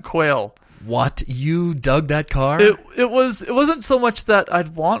sat in at Quail. What? You dug that car? It wasn't so much that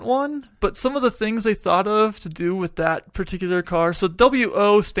I'd want one, but some of the things they thought of to do with that particular car. So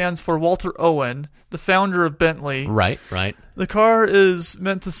WO stands for Walter Owen, the founder of Bentley. Right. The car is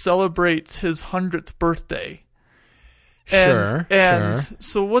meant to celebrate his 100th birthday. Sure.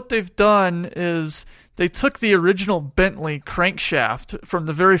 So what they've done is they took the original Bentley crankshaft from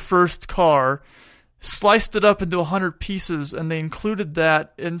the very first car, sliced it up into 100 pieces, and they included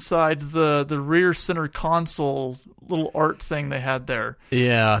that inside the rear center console little art thing they had there.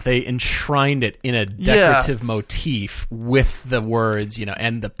 Yeah, they enshrined it in a decorative motif with the words,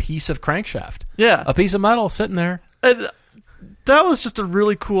 and the piece of crankshaft. Yeah. A piece of metal sitting there. And that was just a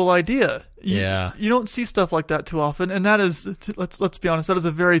really cool idea. Yeah. You don't see stuff like that too often, and that is, let's be honest, that is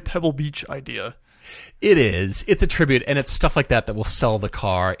a very Pebble Beach idea. It is. It's a tribute, and it's stuff like that will sell the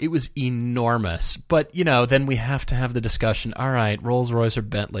car. It was enormous. But, then we have to have the discussion. All right, Rolls-Royce or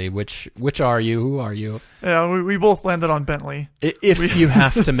Bentley, which are you? Who are you? Yeah, we both landed on Bentley. If you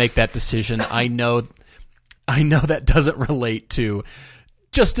have to make that decision, I know that doesn't relate to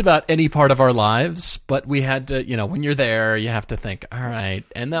just about any part of our lives, but we had to, when you're there, you have to think, all right,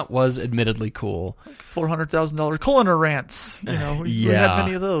 and that was admittedly cool. $400,000 Cullinan rants. We had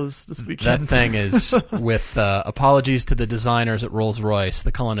many of those this weekend. That thing is, with apologies to the designers at Rolls-Royce,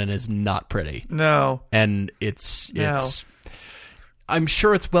 the Cullinan is not pretty. No. And it's I'm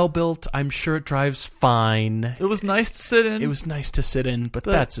sure it's well built. I'm sure it drives fine. It was nice to sit in. But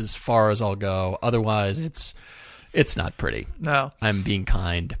that's as far as I'll go. Otherwise, it's not pretty. No. I'm being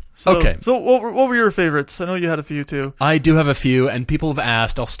kind. Okay. So what were your favorites? I know you had a few too. I do have a few, and people have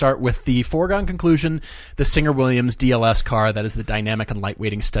asked. I'll start with the foregone conclusion, the Singer-Williams DLS car. That is the dynamic and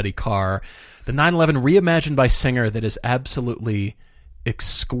lightweighting study car. The 911 reimagined by Singer that is absolutely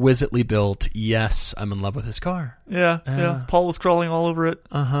exquisitely built. Yes, I'm in love with his car. Yeah. Paul was crawling all over it.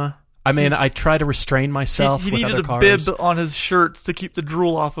 Uh-huh. I mean, I try to restrain myself he with needed other cars. a bib on his shirt to keep the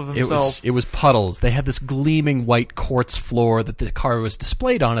drool off of himself. It was puddles. They had this gleaming white quartz floor that the car was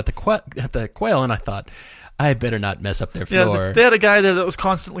displayed on at the Quail, and I thought, I better not mess up their floor. Yeah, they had a guy there that was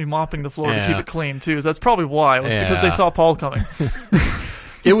constantly mopping the floor to keep it clean, too. That's probably why. It was because they saw Paul coming.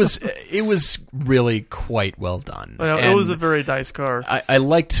 It was really quite well done. It was a very nice car. I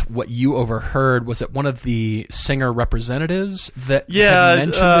liked what you overheard. Was it one of the Singer representatives that had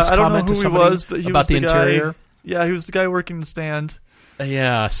mentioned this comment to somebody about the interior? Yeah, he was the guy working the stand.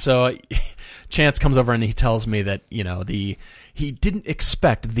 Yeah, so Chance comes over and he tells me that he didn't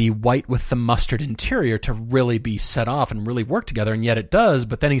expect the white with the mustard interior to really be set off and really work together, and yet it does.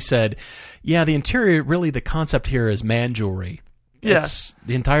 But then he said, yeah, the interior, really the concept here is man jewelry. That's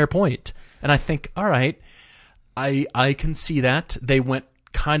the entire point. And I think, all right, I can see that. They went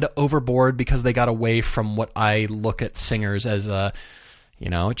kind of overboard because they got away from what I look at Singers as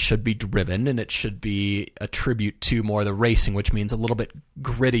it should be driven and it should be a tribute to more the racing, which means a little bit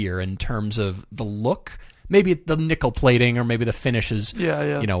grittier in terms of the look. Maybe the nickel plating or maybe the finish is,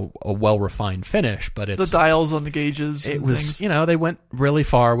 Yeah. a well-refined finish, but it's... The dials on the gauges. It and was, things. they went really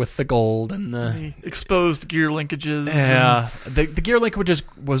far with the gold and the... exposed gear linkages. Yeah, the gear link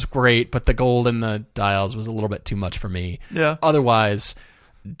was great, but the gold and the dials was a little bit too much for me. Yeah. Otherwise,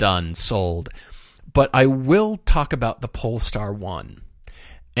 done, sold. But I will talk about the Polestar 1.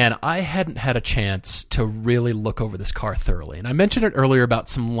 And I hadn't had a chance to really look over this car thoroughly. And I mentioned it earlier about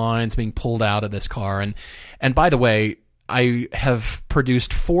some lines being pulled out of this car. And by the way, I have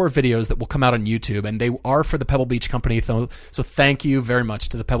produced 4 videos that will come out on YouTube, and they are for the Pebble Beach Company. So thank you very much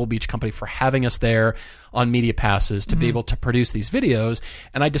to the Pebble Beach Company for having us there on Media Passes to be able to produce these videos.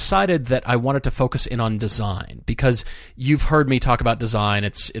 And I decided that I wanted to focus in on design because you've heard me talk about design.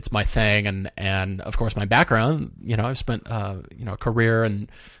 It's my thing, and of course my background. I've spent a career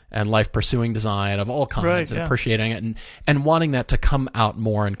and life pursuing design of all kinds and appreciating it and wanting that to come out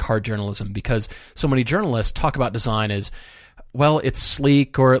more in car journalism because so many journalists talk about design as, well, it's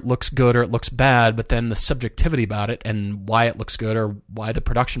sleek or it looks good or it looks bad, but then the subjectivity about it and why it looks good or why the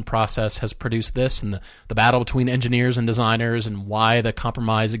production process has produced this and the battle between engineers and designers and why the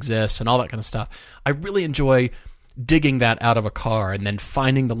compromise exists and all that kind of stuff. I really enjoy digging that out of a car and then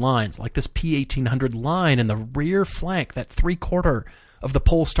finding the lines, like this P1800 line in the rear flank, that 3/4 of the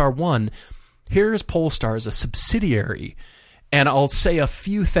Polestar 1. Here's Polestar as a subsidiary, and I'll say a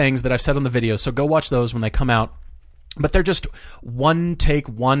few things that I've said on the video, so go watch those when they come out. But they're just one take,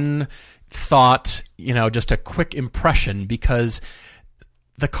 one thought, just a quick impression, because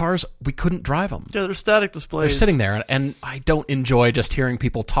the cars, we couldn't drive them. Yeah, they're static displays. They're sitting there, and I don't enjoy just hearing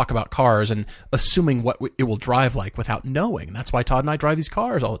people talk about cars and assuming what it will drive like without knowing. That's why Todd and I drive these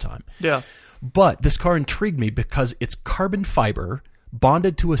cars all the time. Yeah. But this car intrigued me because it's carbon fiber,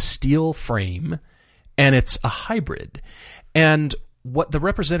 bonded to a steel frame, and it's a hybrid. And what the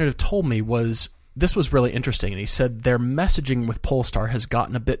representative told me was, this was really interesting, and he said their messaging with Polestar has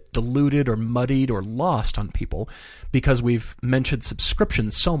gotten a bit diluted or muddied or lost on people because we've mentioned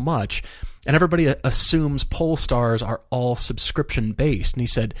subscriptions so much, and everybody assumes Polestars are all subscription-based. And he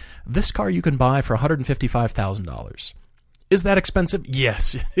said, this car you can buy for $155,000. Is that expensive?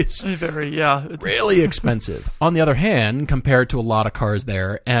 Yes, it's really expensive. On the other hand, compared to a lot of cars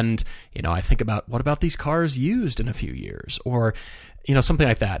there, and I think about, what about these cars used in a few years, or something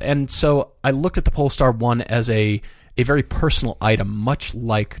like that. And so I looked at the Polestar 1 as a very personal item, much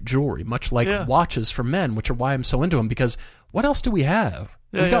like jewelry, much like watches for men, which are why I'm so into them. Because what else do we have?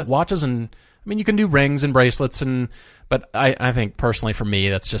 We've got watches, and you can do rings and bracelets, but I think personally for me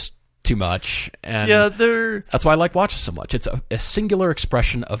that's just too much, and that's why I like watches so much. It's a singular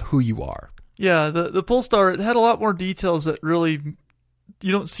expression of who you are. Yeah, the Polestar, it had a lot more details that really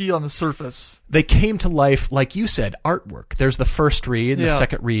you don't see on the surface. They came to life, like you said, artwork. There's the first read, the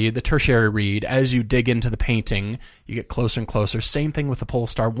second read, the tertiary read. As you dig into the painting, you get closer and closer. Same thing with the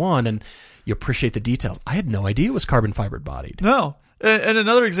Polestar 1, and you appreciate the details. I had no idea it was carbon fiber bodied. No. And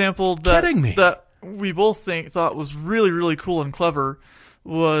another example that we both thought was really, really cool and clever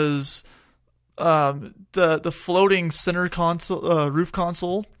was the floating center console, roof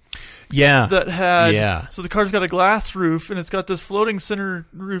console. Yeah. That had so the car's got a glass roof and it's got this floating center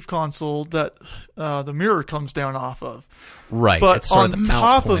roof console that the mirror comes down off of. Right. But it's sort on of the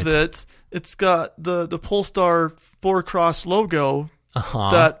top mount of point. it, it's got the Polestar 4-cross logo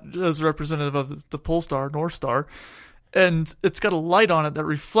that is representative of the Polestar North Star. And it's got a light on it that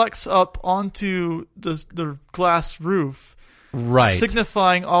reflects up onto the glass roof. Right.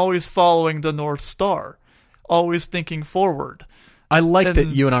 Signifying always following the North Star, always thinking forward. I like that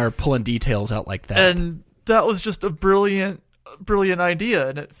you and I are pulling details out like that. And that was just a brilliant idea,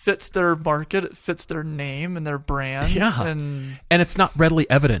 and it fits their market, it fits their name and their brand. Yeah. And it's not readily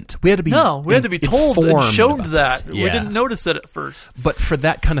evident. We had to be told and showed that. Yeah. We didn't notice it at first. But for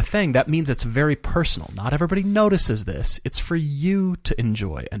that kind of thing, that means it's very personal. Not everybody notices this. It's for you to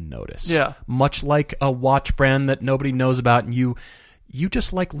enjoy and notice. Yeah. Much like a watch brand that nobody knows about, and you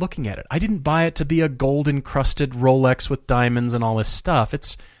just like looking at it. I didn't buy it to be a gold-encrusted Rolex with diamonds and all this stuff.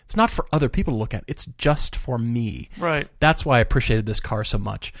 It's not for other people to look at. It's just for me. Right. That's why I appreciated this car so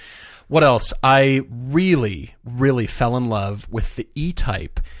much. What else? I really, really fell in love with the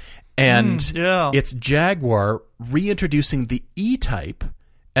E-Type. And it's Jaguar reintroducing the E-Type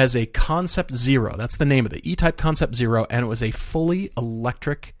as a Concept Zero. That's the name of it, E-Type Concept Zero, and it was a fully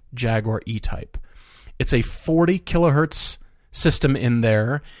electric Jaguar E-Type. It's a 40 kilohertz system in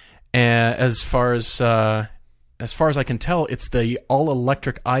there. As far as I can tell, it's the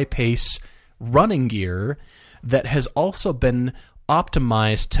all-electric I-Pace running gear that has also been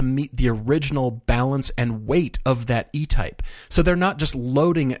optimized to meet the original balance and weight of that E-Type. So they're not just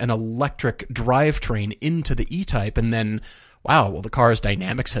loading an electric drivetrain into the E-Type and then, wow, well, the car's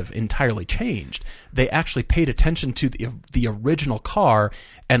dynamics have entirely changed. They actually paid attention to the original car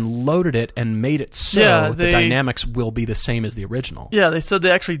and loaded it and made it so the dynamics will be the same as the original. Yeah, they said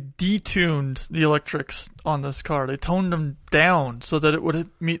they actually detuned the electrics on this car. They toned them down so that it would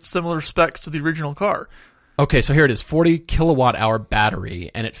meet similar specs to the original car. Okay, so here it is, 40 kilowatt hour battery,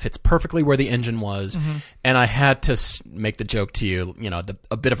 and it fits perfectly where the engine was. Mm-hmm. And I had to make the joke to you,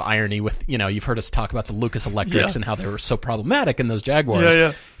 a bit of irony with, you've heard us talk about the Lucas Electrics and how they were so problematic in those Jaguars.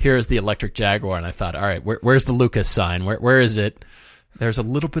 Yeah. Here's the electric Jaguar, and I thought, all right, where's the Lucas sign? Where is it? There's a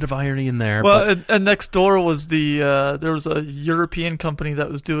little bit of irony in there. Well, and next door was there was a European company that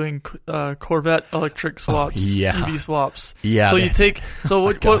was doing Corvette electric swaps, EV swaps. Yeah. So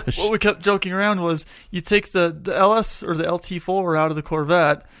what we kept joking around was you take the LS or the LT4 out of the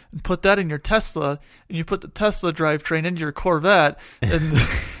Corvette and put that in your Tesla, and you put the Tesla drivetrain into your Corvette, and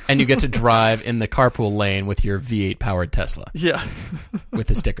and you get to drive in the carpool lane with your V8 powered Tesla. Yeah. With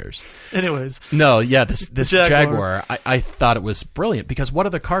the stickers. Anyways. No, yeah, this Jaguar, I thought it was brilliant because what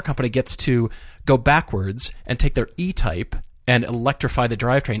other car company gets to go backwards and take their E-Type and electrify the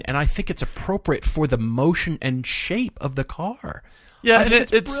drivetrain? And I think it's appropriate for the motion and shape of the car. Yeah, and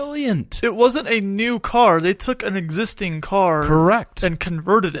it's brilliant. It wasn't a new car. They took an existing car, correct, and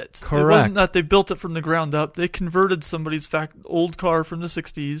converted it. Correct. It wasn't that they built it from the ground up. They converted somebody's old car from the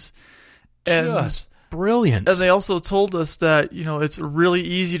 60s. Just brilliant. And they also told us that, it's really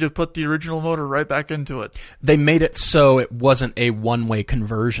easy to put the original motor right back into it. They made it so it wasn't a one-way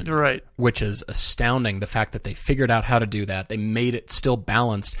conversion. Right. Which is astounding, the fact that they figured out how to do that. They made it still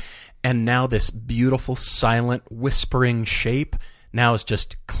balanced. And now this beautiful, silent, whispering shape now is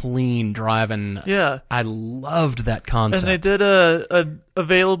just clean driving. Yeah. I loved that concept. And they did a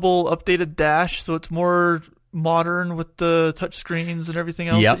available updated dash, so it's more modern with the touch screens and everything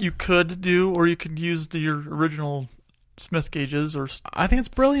else that you could do, or you could use your original Smith gauges. I think it's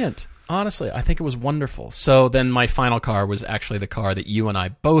brilliant. Honestly, I think it was wonderful. So then my final car was actually the car that you and I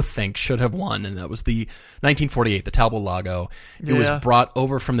both think should have won, and that was the 1948, the Talbot Lago. It was brought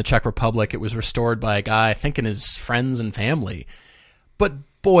over from the Czech Republic. It was restored by a guy, I think, and his friends and family. But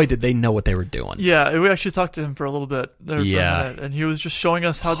boy, did they know what they were doing. Yeah, we actually talked to him for a little bit there for a minute, and he was just showing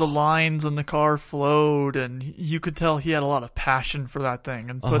us how the lines on the car flowed, and you could tell he had a lot of passion for that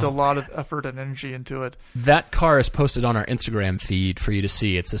thing and put a lot of effort and energy into it. That car is posted on our Instagram feed for you to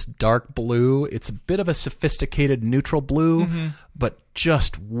see. It's this dark blue. It's a bit of a sophisticated neutral blue, but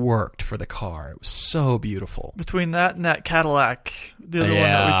just worked for the car. It was so beautiful. Between that and that Cadillac, the other one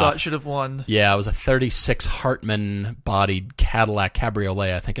that we thought should have won. Yeah, it was a 36 Hartmann-bodied Cadillac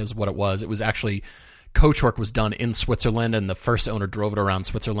Cabriolet, I think is what it was. It was actually, coachwork was done in Switzerland, and the first owner drove it around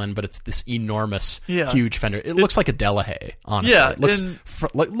Switzerland, but it's this enormous, huge fender. It looks like a Delahaye, honestly. Yeah, it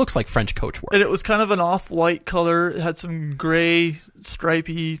looks like French coachwork. And it was kind of an off-white color. It had some gray,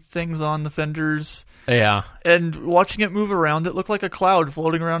 stripy things on the fenders. Yeah. And watching it move around, it looked like a cloud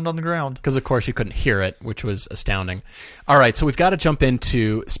floating around on the ground. Because, of course, you couldn't hear it, which was astounding. All right, so we've got to jump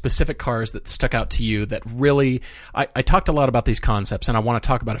into specific cars that stuck out to you that really... I talked a lot about these concepts, and I want to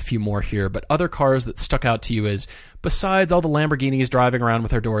talk about a few more here, but other cars that stuck out to you is, besides all the Lamborghinis driving around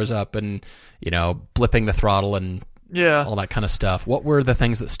with their doors up and, blipping the throttle and all that kind of stuff, what were the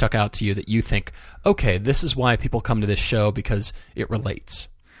things that stuck out to you that you think, okay, this is why people come to this show, because it relates?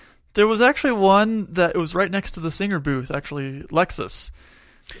 There was actually one that it was right next to the Singer booth, actually, Lexus.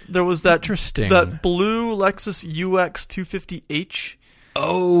 There was that that blue Lexus UX 250H.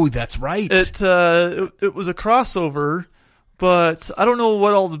 Oh, that's right. It was a crossover, but I don't know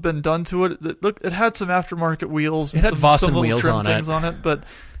what all had been done to it. It had some aftermarket wheels. It had Vossen wheels on it, but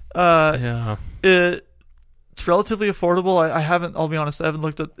it's relatively affordable. I'll be honest, I haven't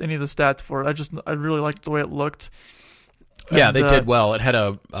looked at any of the stats for it. I really liked the way it looked. Yeah, they did well. It had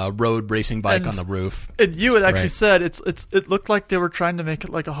a road racing bike on the roof. And you had actually said it looked like they were trying to make it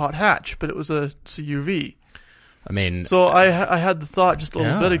like a hot hatch, but it was a CUV. I mean, so I had the thought just a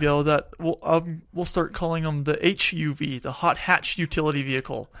little bit ago that we'll start calling them the HUV, the hot hatch utility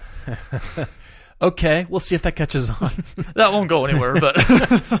vehicle. Okay, we'll see if that catches on. That won't go anywhere,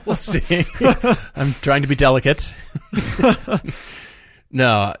 but we'll see. I'm trying to be delicate.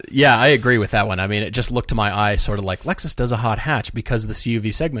 No, yeah, I agree with that one. I mean, it just looked to my eye sort of like Lexus does a hot hatch because the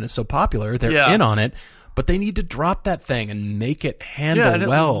CUV segment is so popular. They're in on it, but they need to drop that thing and make it handle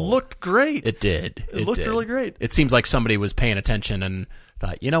well. It looked great. It did. It looked really great. It seems like somebody was paying attention and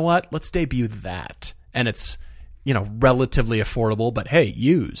thought, you know what, let's debut that. And it's, relatively affordable, but hey,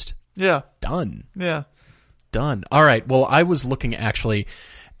 used. Yeah. Done. Yeah. done. All right. Well, I was looking actually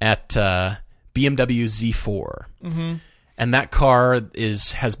at BMW Z4. Mm-hmm. And that car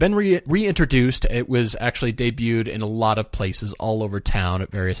has been reintroduced. It was actually debuted in a lot of places all over town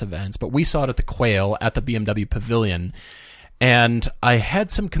at various events. But we saw it at the Quail at the BMW Pavilion. And I had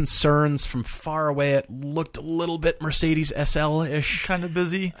some concerns from far away. It looked a little bit Mercedes SL-ish. Kind of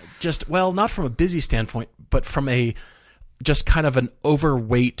busy? Just, well, not from a busy standpoint, but from just kind of an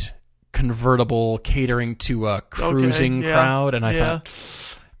overweight convertible catering to a cruising crowd. And I thought,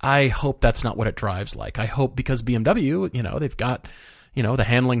 I hope that's not what it drives like. I hope, because BMW, they've got, the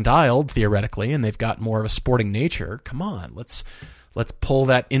handling dialed theoretically, and they've got more of a sporting nature. Come on, let's pull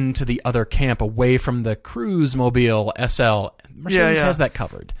that into the other camp, away from the cruise mobile SL. Mercedes has that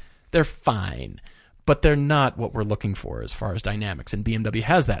covered. They're fine, but they're not what we're looking for as far as dynamics, and BMW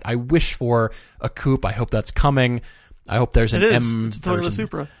has that. I wish for a coupe. I hope that's coming. I hope there's an M it's a Toyota version.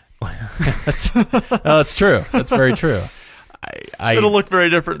 Supra. That's true. That's very true. It'll look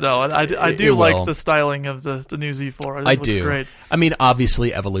very different, though. And I do like will. the styling of the new Z4. I think it looks do. great. I mean,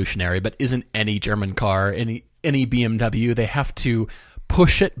 obviously evolutionary, but isn't any German car, any BMW, they have to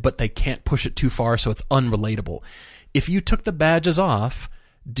push it, but they can't push it too far, so it's unrelatable. If you took the badges off,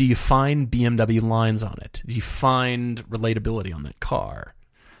 do you find BMW lines on it? Do you find relatability on that car?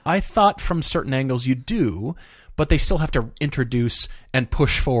 I thought from certain angles you do, but they still have to introduce and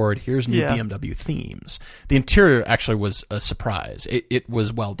push forward, here's new BMW themes. The interior actually was a surprise. It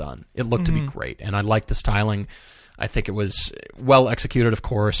was well done. It looked to be great, and I liked the styling. I think it was well executed, of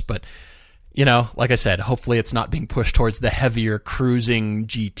course, but, like I said, hopefully it's not being pushed towards the heavier cruising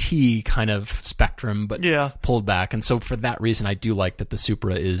GT kind of spectrum, but pulled back. And so for that reason, I do like that the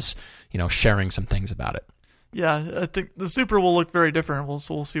Supra is, sharing some things about it. Yeah, I think the Supra will look very different.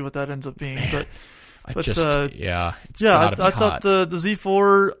 We'll see what that ends up being. Man. But it's gotta be I hot. thought the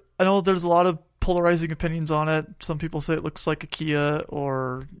Z4, I know there's a lot of polarizing opinions on it. Some people say it looks like a Kia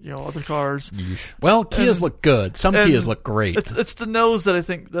or other cars. Well, Kias look good. Some Kias look great. It's the nose that I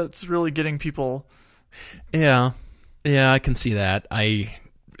think that's really getting people. Yeah, I can see that.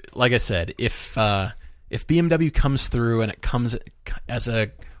 Like I said, if BMW comes through and it comes as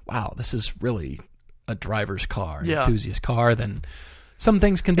this is really a driver's car, an enthusiast car, then some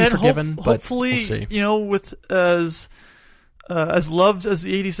things can be forgiven. But hopefully, we'll see. With as loved as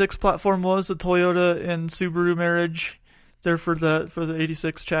the 86 platform was, the Toyota and Subaru marriage there for the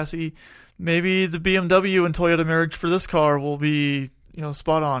 86 chassis, maybe the BMW and Toyota marriage for this car will be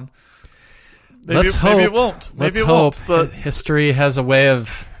spot on. Let's hope. Maybe it won't. Maybe it hope. won't. But history has a way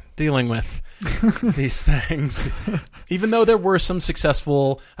of dealing with these things. Even though there were some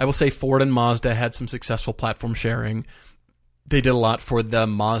successful, I will say Ford and Mazda had some successful platform sharing. They did a lot for the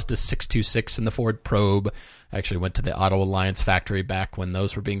Mazda 626 and the Ford Probe. I actually went to the Auto Alliance factory back when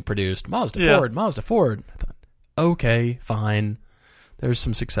those were being produced. Mazda, Ford. I thought, okay, fine. There's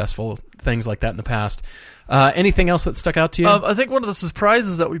some successful things like that in the past. Anything else that stuck out to you? I think one of the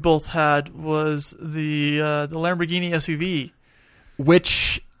surprises that we both had was the Lamborghini SUV.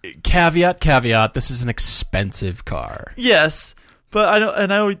 Which, caveat, this is an expensive car. Yes, but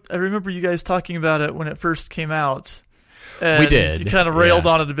I remember you guys talking about it when it first came out. And we did. You kind of railed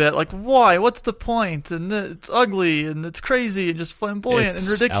on it a bit, like, why? What's the point? And it's ugly, and it's crazy, and just flamboyant and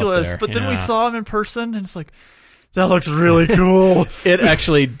ridiculous. But then we saw him in person, and it's like, that looks really cool. It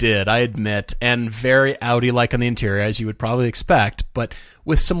actually did, I admit, and very Audi-like on the interior, as you would probably expect, but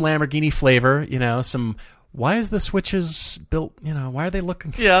with some Lamborghini flavor, some... Why is the switches built? Why are they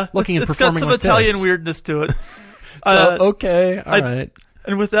looking and performing like this? It's got some Italian weirdness to it. Okay, all right.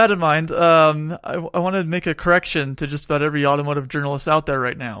 And with that in mind, I want to make a correction to just about every automotive journalist out there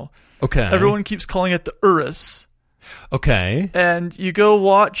right now. Okay. Everyone keeps calling it the Urus. Okay. And you go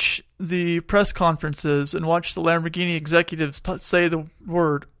watch the press conferences and watch the Lamborghini executives say the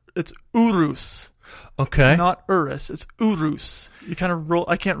word. It's Urus. Okay. Not Urus. It's Urus. You kind of roll.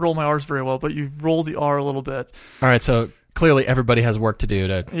 I can't roll my R's very well, but you roll the R a little bit. All right. So clearly everybody has work to do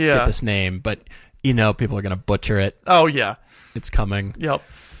to get this name, but people are going to butcher it. Oh, yeah. It's coming. Yep.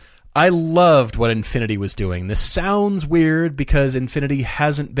 I loved what Infiniti was doing. This sounds weird because Infiniti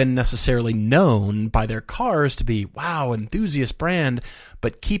hasn't been necessarily known by their cars to be, wow, enthusiast brand,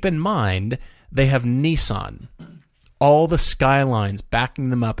 but keep in mind, they have Nissan. All the Skylines backing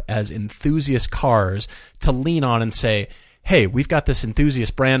them up as enthusiast cars to lean on and say, hey, we've got this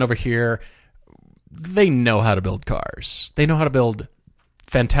enthusiast brand over here. They know how to build cars. They know how to build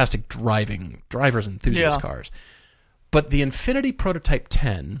fantastic drivers enthusiast cars. But the Infiniti Prototype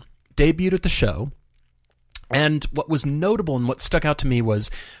 10 debuted at the show, and what was notable and what stuck out to me was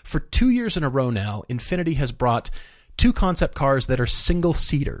for 2 years in a row now, Infiniti has brought two concept cars that are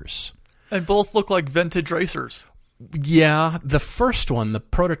single-seaters. And both look like vintage racers. Yeah, the first one, the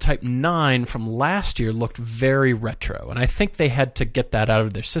Prototype 9 from last year, looked very retro, and I think they had to get that out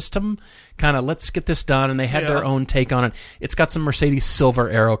of their system. Kind of, let's get this done, and they had their own take on it. It's got some Mercedes Silver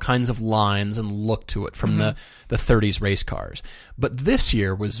Arrow kinds of lines and look to it from the 30s race cars. But this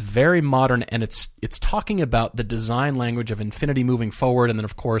year was very modern, and it's talking about the design language of Infiniti moving forward, and then,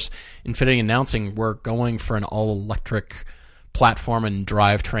 of course, Infiniti announcing we're going for an all-electric platform and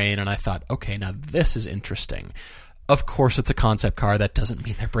drivetrain, and I thought, okay, now this is interesting. Of course, it's a concept car. That doesn't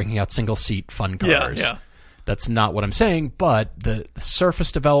mean they're bringing out single-seat fun cars. Yeah. That's not what I'm saying, but the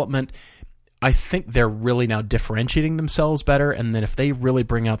surface development, I think they're really now differentiating themselves better, and then if they really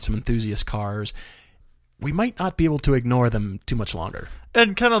bring out some enthusiast cars, we might not be able to ignore them too much longer.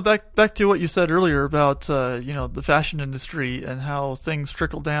 And kind of back to what you said earlier about the fashion industry and how things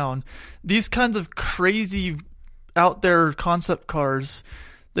trickle down. These kinds of crazy out there concept cars,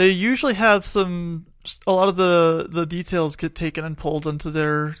 they usually have a lot of the details get taken and pulled into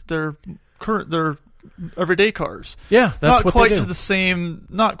their everyday cars. Yeah, that's not what quite they do. to the same,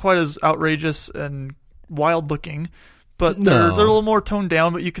 not quite as outrageous and wild looking, but they're a little more toned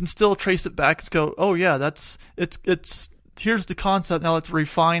down. But you can still trace it back and go, oh yeah, it's here's the concept. Now let's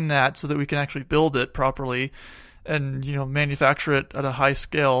refine that so that we can actually build it properly, and manufacture it at a high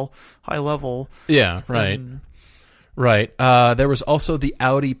scale, high level. Yeah, right. Right. There was also the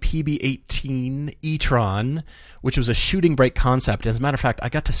Audi PB18 e-tron, which was a shooting brake concept. As a matter of fact, I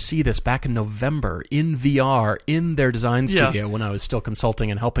got to see this back in November in VR in their design studio when I was still consulting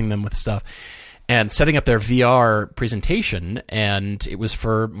and helping them with stuff and setting up their VR presentation. And it was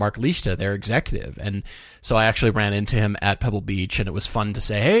for Mark Lichta, their executive. And so I actually ran into him at Pebble Beach, and it was fun to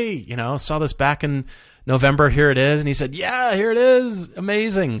say, hey, saw this back in November, here it is. And he said, yeah, here it is.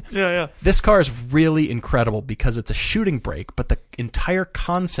 Amazing. Yeah. This car is really incredible because it's a shooting brake, but the entire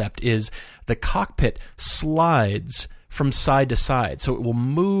concept is the cockpit slides from side to side. So it will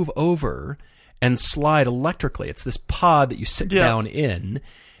move over and slide electrically. It's this pod that you sit down in,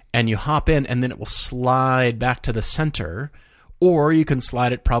 and you hop in, and then it will slide back to the center. Or you can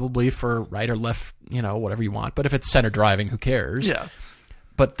slide it probably for right or left, whatever you want. But if it's center driving, who cares? Yeah.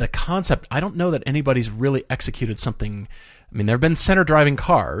 But the concept, I don't know that anybody's really executed something. I mean, there have been center driving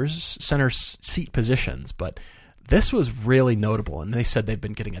cars, center seat positions, but this was really notable. And they said they've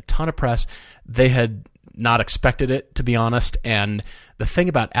been getting a ton of press. They had not expected it, to be honest. And the thing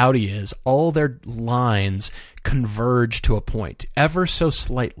about Audi is all their lines converge to a point, ever so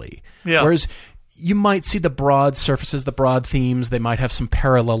slightly. Yeah. Whereas you might see the broad surfaces, the broad themes, they might have some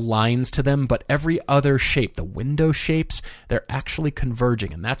parallel lines to them, but every other shape, the window shapes, they're actually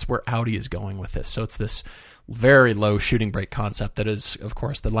converging, and that's where Audi is going with this. So it's this very low shooting brake concept that is, of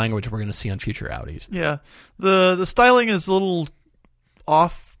course, the language we're going to see on future Audis. Yeah. The styling is a little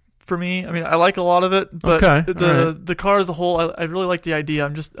off for me. I mean, I like a lot of it, but the car as a whole, I really like the idea.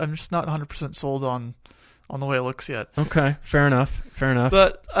 I'm just not 100% sold on the way it looks yet. Okay, fair enough.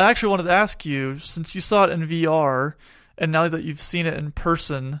 But I actually wanted to ask you, since you saw it in VR, and now that you've seen it in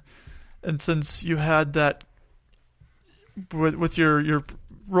person, and since you had that with your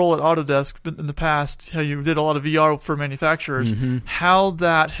role at Autodesk in the past, how you did a lot of VR for manufacturers, how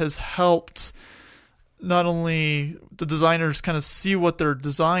that has helped not only the designers kind of see what they're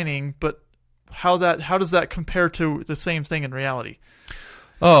designing, but how does that compare to the same thing in reality?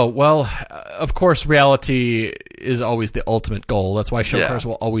 Oh, well, of course, reality is always the ultimate goal. That's why show cars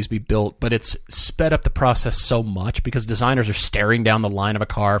will always be built. But it's sped up the process so much because designers are staring down the line of a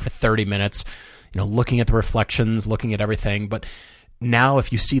car for 30 minutes, looking at the reflections, looking at everything. But now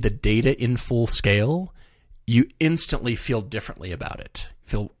if you see the data in full scale, you instantly feel differently about it.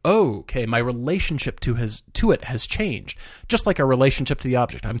 Feel, okay, my relationship to it has changed. Just like a relationship to the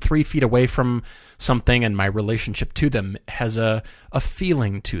object. I'm 3 feet away from something, and my relationship to them has a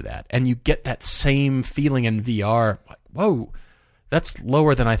feeling to that. And you get that same feeling in VR. Whoa, that's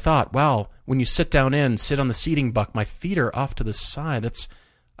lower than I thought. Wow, when you sit on the seating buck, my feet are off to the side.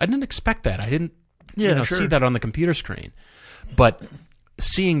 I didn't expect that. I didn't see that on the computer screen. But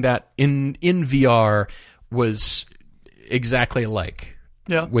seeing that in VR was exactly alike.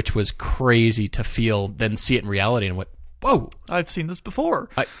 Yeah. Which was crazy to feel, then see it in reality and went, whoa. I've seen this before.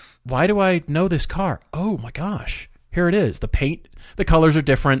 Why do I know this car? Oh my gosh. Here it is. The paint, the colors are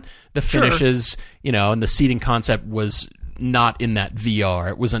different. The finishes, and the seating concept was not in that VR.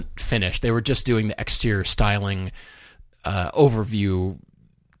 It wasn't finished. They were just doing the exterior styling overview,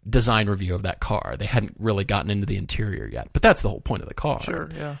 design review of that car. They hadn't really gotten into the interior yet. But that's the whole point of the car. Sure,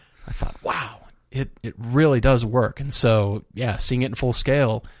 yeah. I thought, wow. It really does work. And so, seeing it in full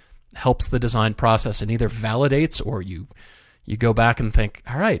scale helps the design process and either validates or you you go back and think,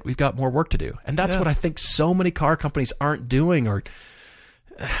 all right, we've got more work to do. And that's what I think so many car companies aren't doing, or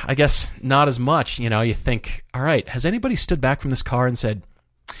I guess not as much. You think, all right, has anybody stood back from this car and said,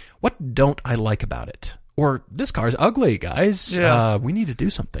 what don't I like about it? Or this car is ugly, guys. We need to do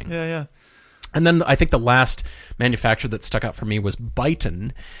something. Yeah. And then I think the last manufacturer that stuck out for me was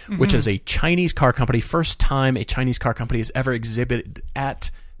Byton, which is a Chinese car company. First time a Chinese car company has ever exhibited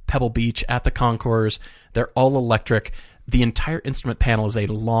at Pebble Beach, at the concours. They're all electric. The entire instrument panel is a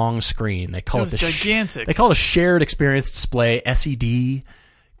long screen. They call it gigantic. They call it a shared experience display, SED,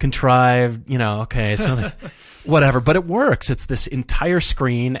 contrived. So whatever. But it works. It's this entire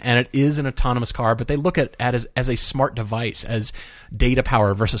screen, and it is an autonomous car. But they look at it as a smart device, as data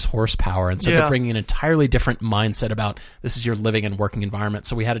power versus horsepower, and so they're bringing an entirely different mindset about this is your living and working environment.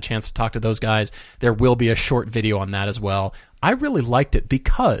 So we had a chance to talk to those guys. There will be a short video on that as well. I really liked it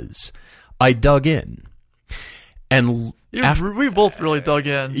because I dug in. And we both really dug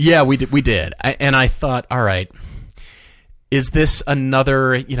in. Yeah, we did. And I thought, all right, is this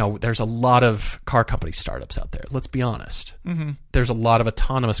another, there's a lot of car company startups out there. Let's be honest. Mm-hmm. There's a lot of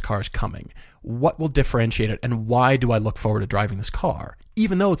autonomous cars coming. What will differentiate it, and why do I look forward to driving this car,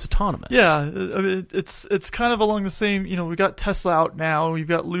 even though it's autonomous? Yeah, I mean, it's kind of along the same, we got Tesla out now, we've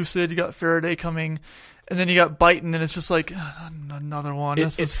got Lucid, you got Faraday coming, and then you got Byton, and it's just like another one.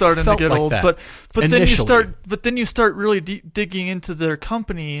 This is starting to get like old. That. But then you start really digging into their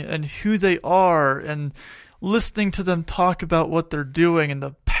company and who they are, and listening to them talk about what they're doing and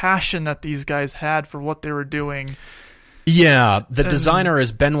the passion that these guys had for what they were doing. Yeah, the designer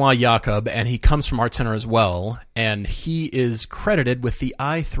is Benoit Jacob, and he comes from Art Center as well, and he is credited with the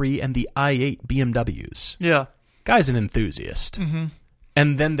i3 and the i8 BMWs. Yeah. Guy's an enthusiast. Mm-hmm.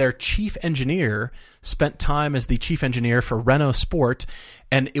 And then their chief engineer spent time as the chief engineer for Renault Sport,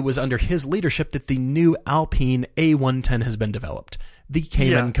 and it was under his leadership that the new Alpine A110 has been developed, the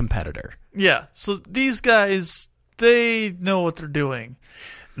Cayman competitor. Yeah, so these guys, they know what they're doing.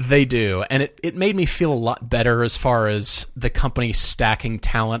 They do, and it made me feel a lot better as far as the company stacking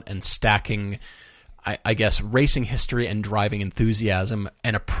talent and stacking, I guess, racing history and driving enthusiasm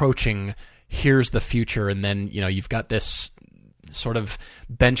and approaching, here's the future, and then, you've got this sort of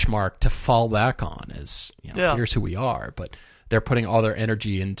benchmark to fall back on as, here's who we are, but they're putting all their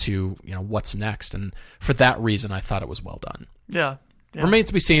energy into, what's next, and for that reason, I thought it was well done. Yeah. Remains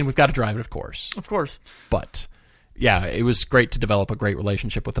to be seen. We've got to drive it, of course. Of course. But yeah, it was great to develop a great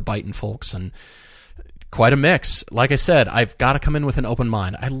relationship with the Byton folks, and quite a mix. Like I said, I've got to come in with an open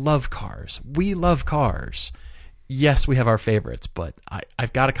mind. I love cars. We love cars. Yes, we have our favorites, but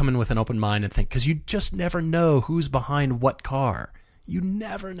I've got to come in with an open mind and think, because you just never know who's behind what car. You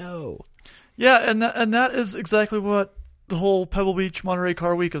never know. Yeah, and that is exactly what the whole Pebble Beach Monterey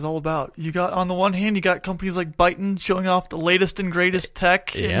Car Week is all about. You got, on the one hand, you got companies like Byton showing off the latest and greatest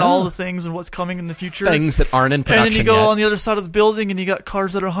tech and all the things and what's coming in the future. Things that aren't in production yet. And then you go yet. on the other side of the building and you got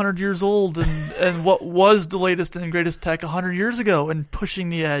cars that are 100 years old and what was the latest and greatest tech 100 years ago and pushing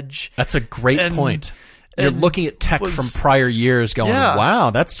the edge. That's a great point. You're looking at tech from prior years going,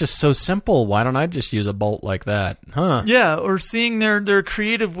 wow, that's just so simple. Why don't I just use a bolt like that? Huh? Yeah, or seeing their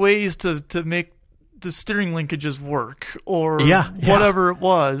creative ways to make the steering linkages work or whatever it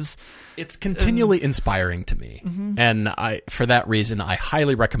was. It's continually inspiring to me. Mm-hmm. And for that reason, I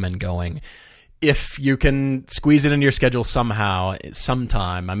highly recommend going. If you can squeeze it into your schedule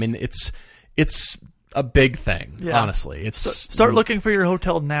sometime. I mean, it's a big thing, honestly. Start looking for your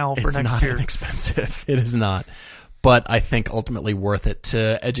hotel now for next year. It's not inexpensive. It is not. But I think ultimately worth it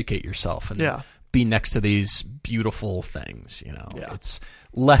to educate yourself and be next to these beautiful things. It's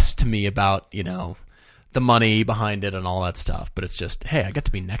less to me about, the money behind it and all that stuff, but it's just, hey, I get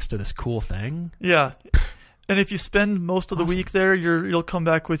to be next to this cool thing. Yeah. And if you spend most of the week there, you'll come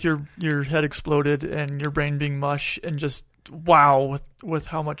back with your head exploded and your brain being mush and just wow with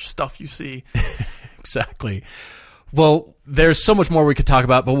how much stuff you see. Exactly. Well, there's so much more we could talk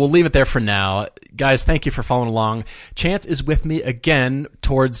about, but we'll leave it there for now. Guys, thank you for following along. Chance is with me again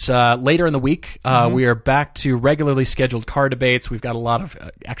towards later in the week. We are back to regularly scheduled car debates. We've got a lot of,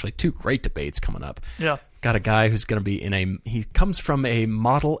 actually, 2 great debates coming up. Yeah. Got a guy who's going to be he comes from a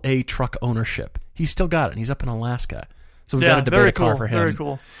Model A truck ownership. He's still got it. He's up in Alaska. So we've got to debate a car for him. Very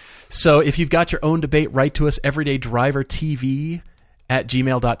cool. So if you've got your own debate, write to us,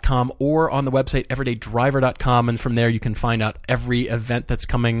 everydaydrivertv@gmail.com or on the website everydaydriver.com, and from there you can find out every event that's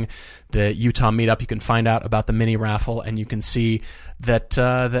coming, the Utah meetup. You can find out about the mini raffle, and you can see that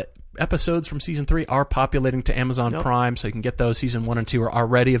episodes from Season 3 are populating to Amazon Prime, so you can get those. Season 1 and 2 are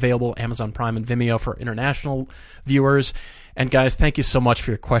already available, Amazon Prime and Vimeo for international viewers. And guys, thank you so much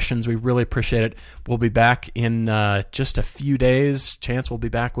for your questions. We really appreciate it. We'll be back in just a few days. Chance will be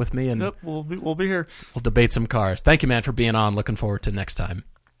back with me, and we'll be here. We'll debate some cars. Thank you, man, for being on. Looking forward to next time.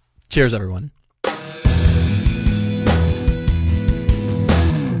 Cheers, everyone.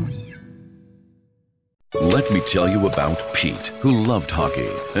 Let me tell you about Pete, who loved hockey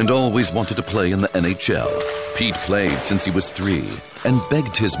and always wanted to play in the NHL. Pete played since he was 3 and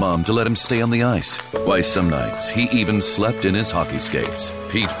begged his mom to let him stay on the ice. Why, some nights he even slept in his hockey skates.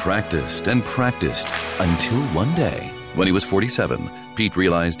 Pete practiced and practiced until one day, when he was 47, Pete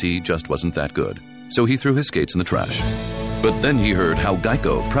realized he just wasn't that good. So he threw his skates in the trash. But then he heard how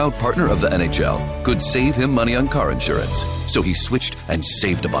Geico, proud partner of the NHL, could save him money on car insurance. So he switched and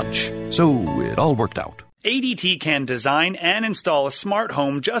saved a bunch. So it all worked out. ADT can design and install a smart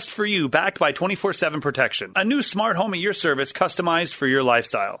home just for you, backed by 24/7 protection. A new smart home at your service, customized for your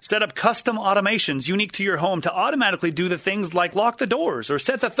lifestyle. Set up custom automations unique to your home to automatically do the things like lock the doors or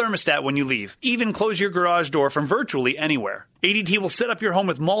set the thermostat when you leave. Even close your garage door from virtually anywhere. ADT will set up your home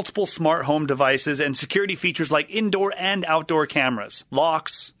with multiple smart home devices and security features like indoor and outdoor cameras,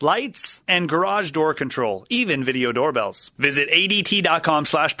 locks, lights, and garage door control, even video doorbells. Visit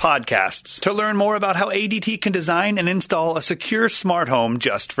ADT.com/podcasts to learn more about how ADT can design and install a secure smart home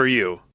just for you.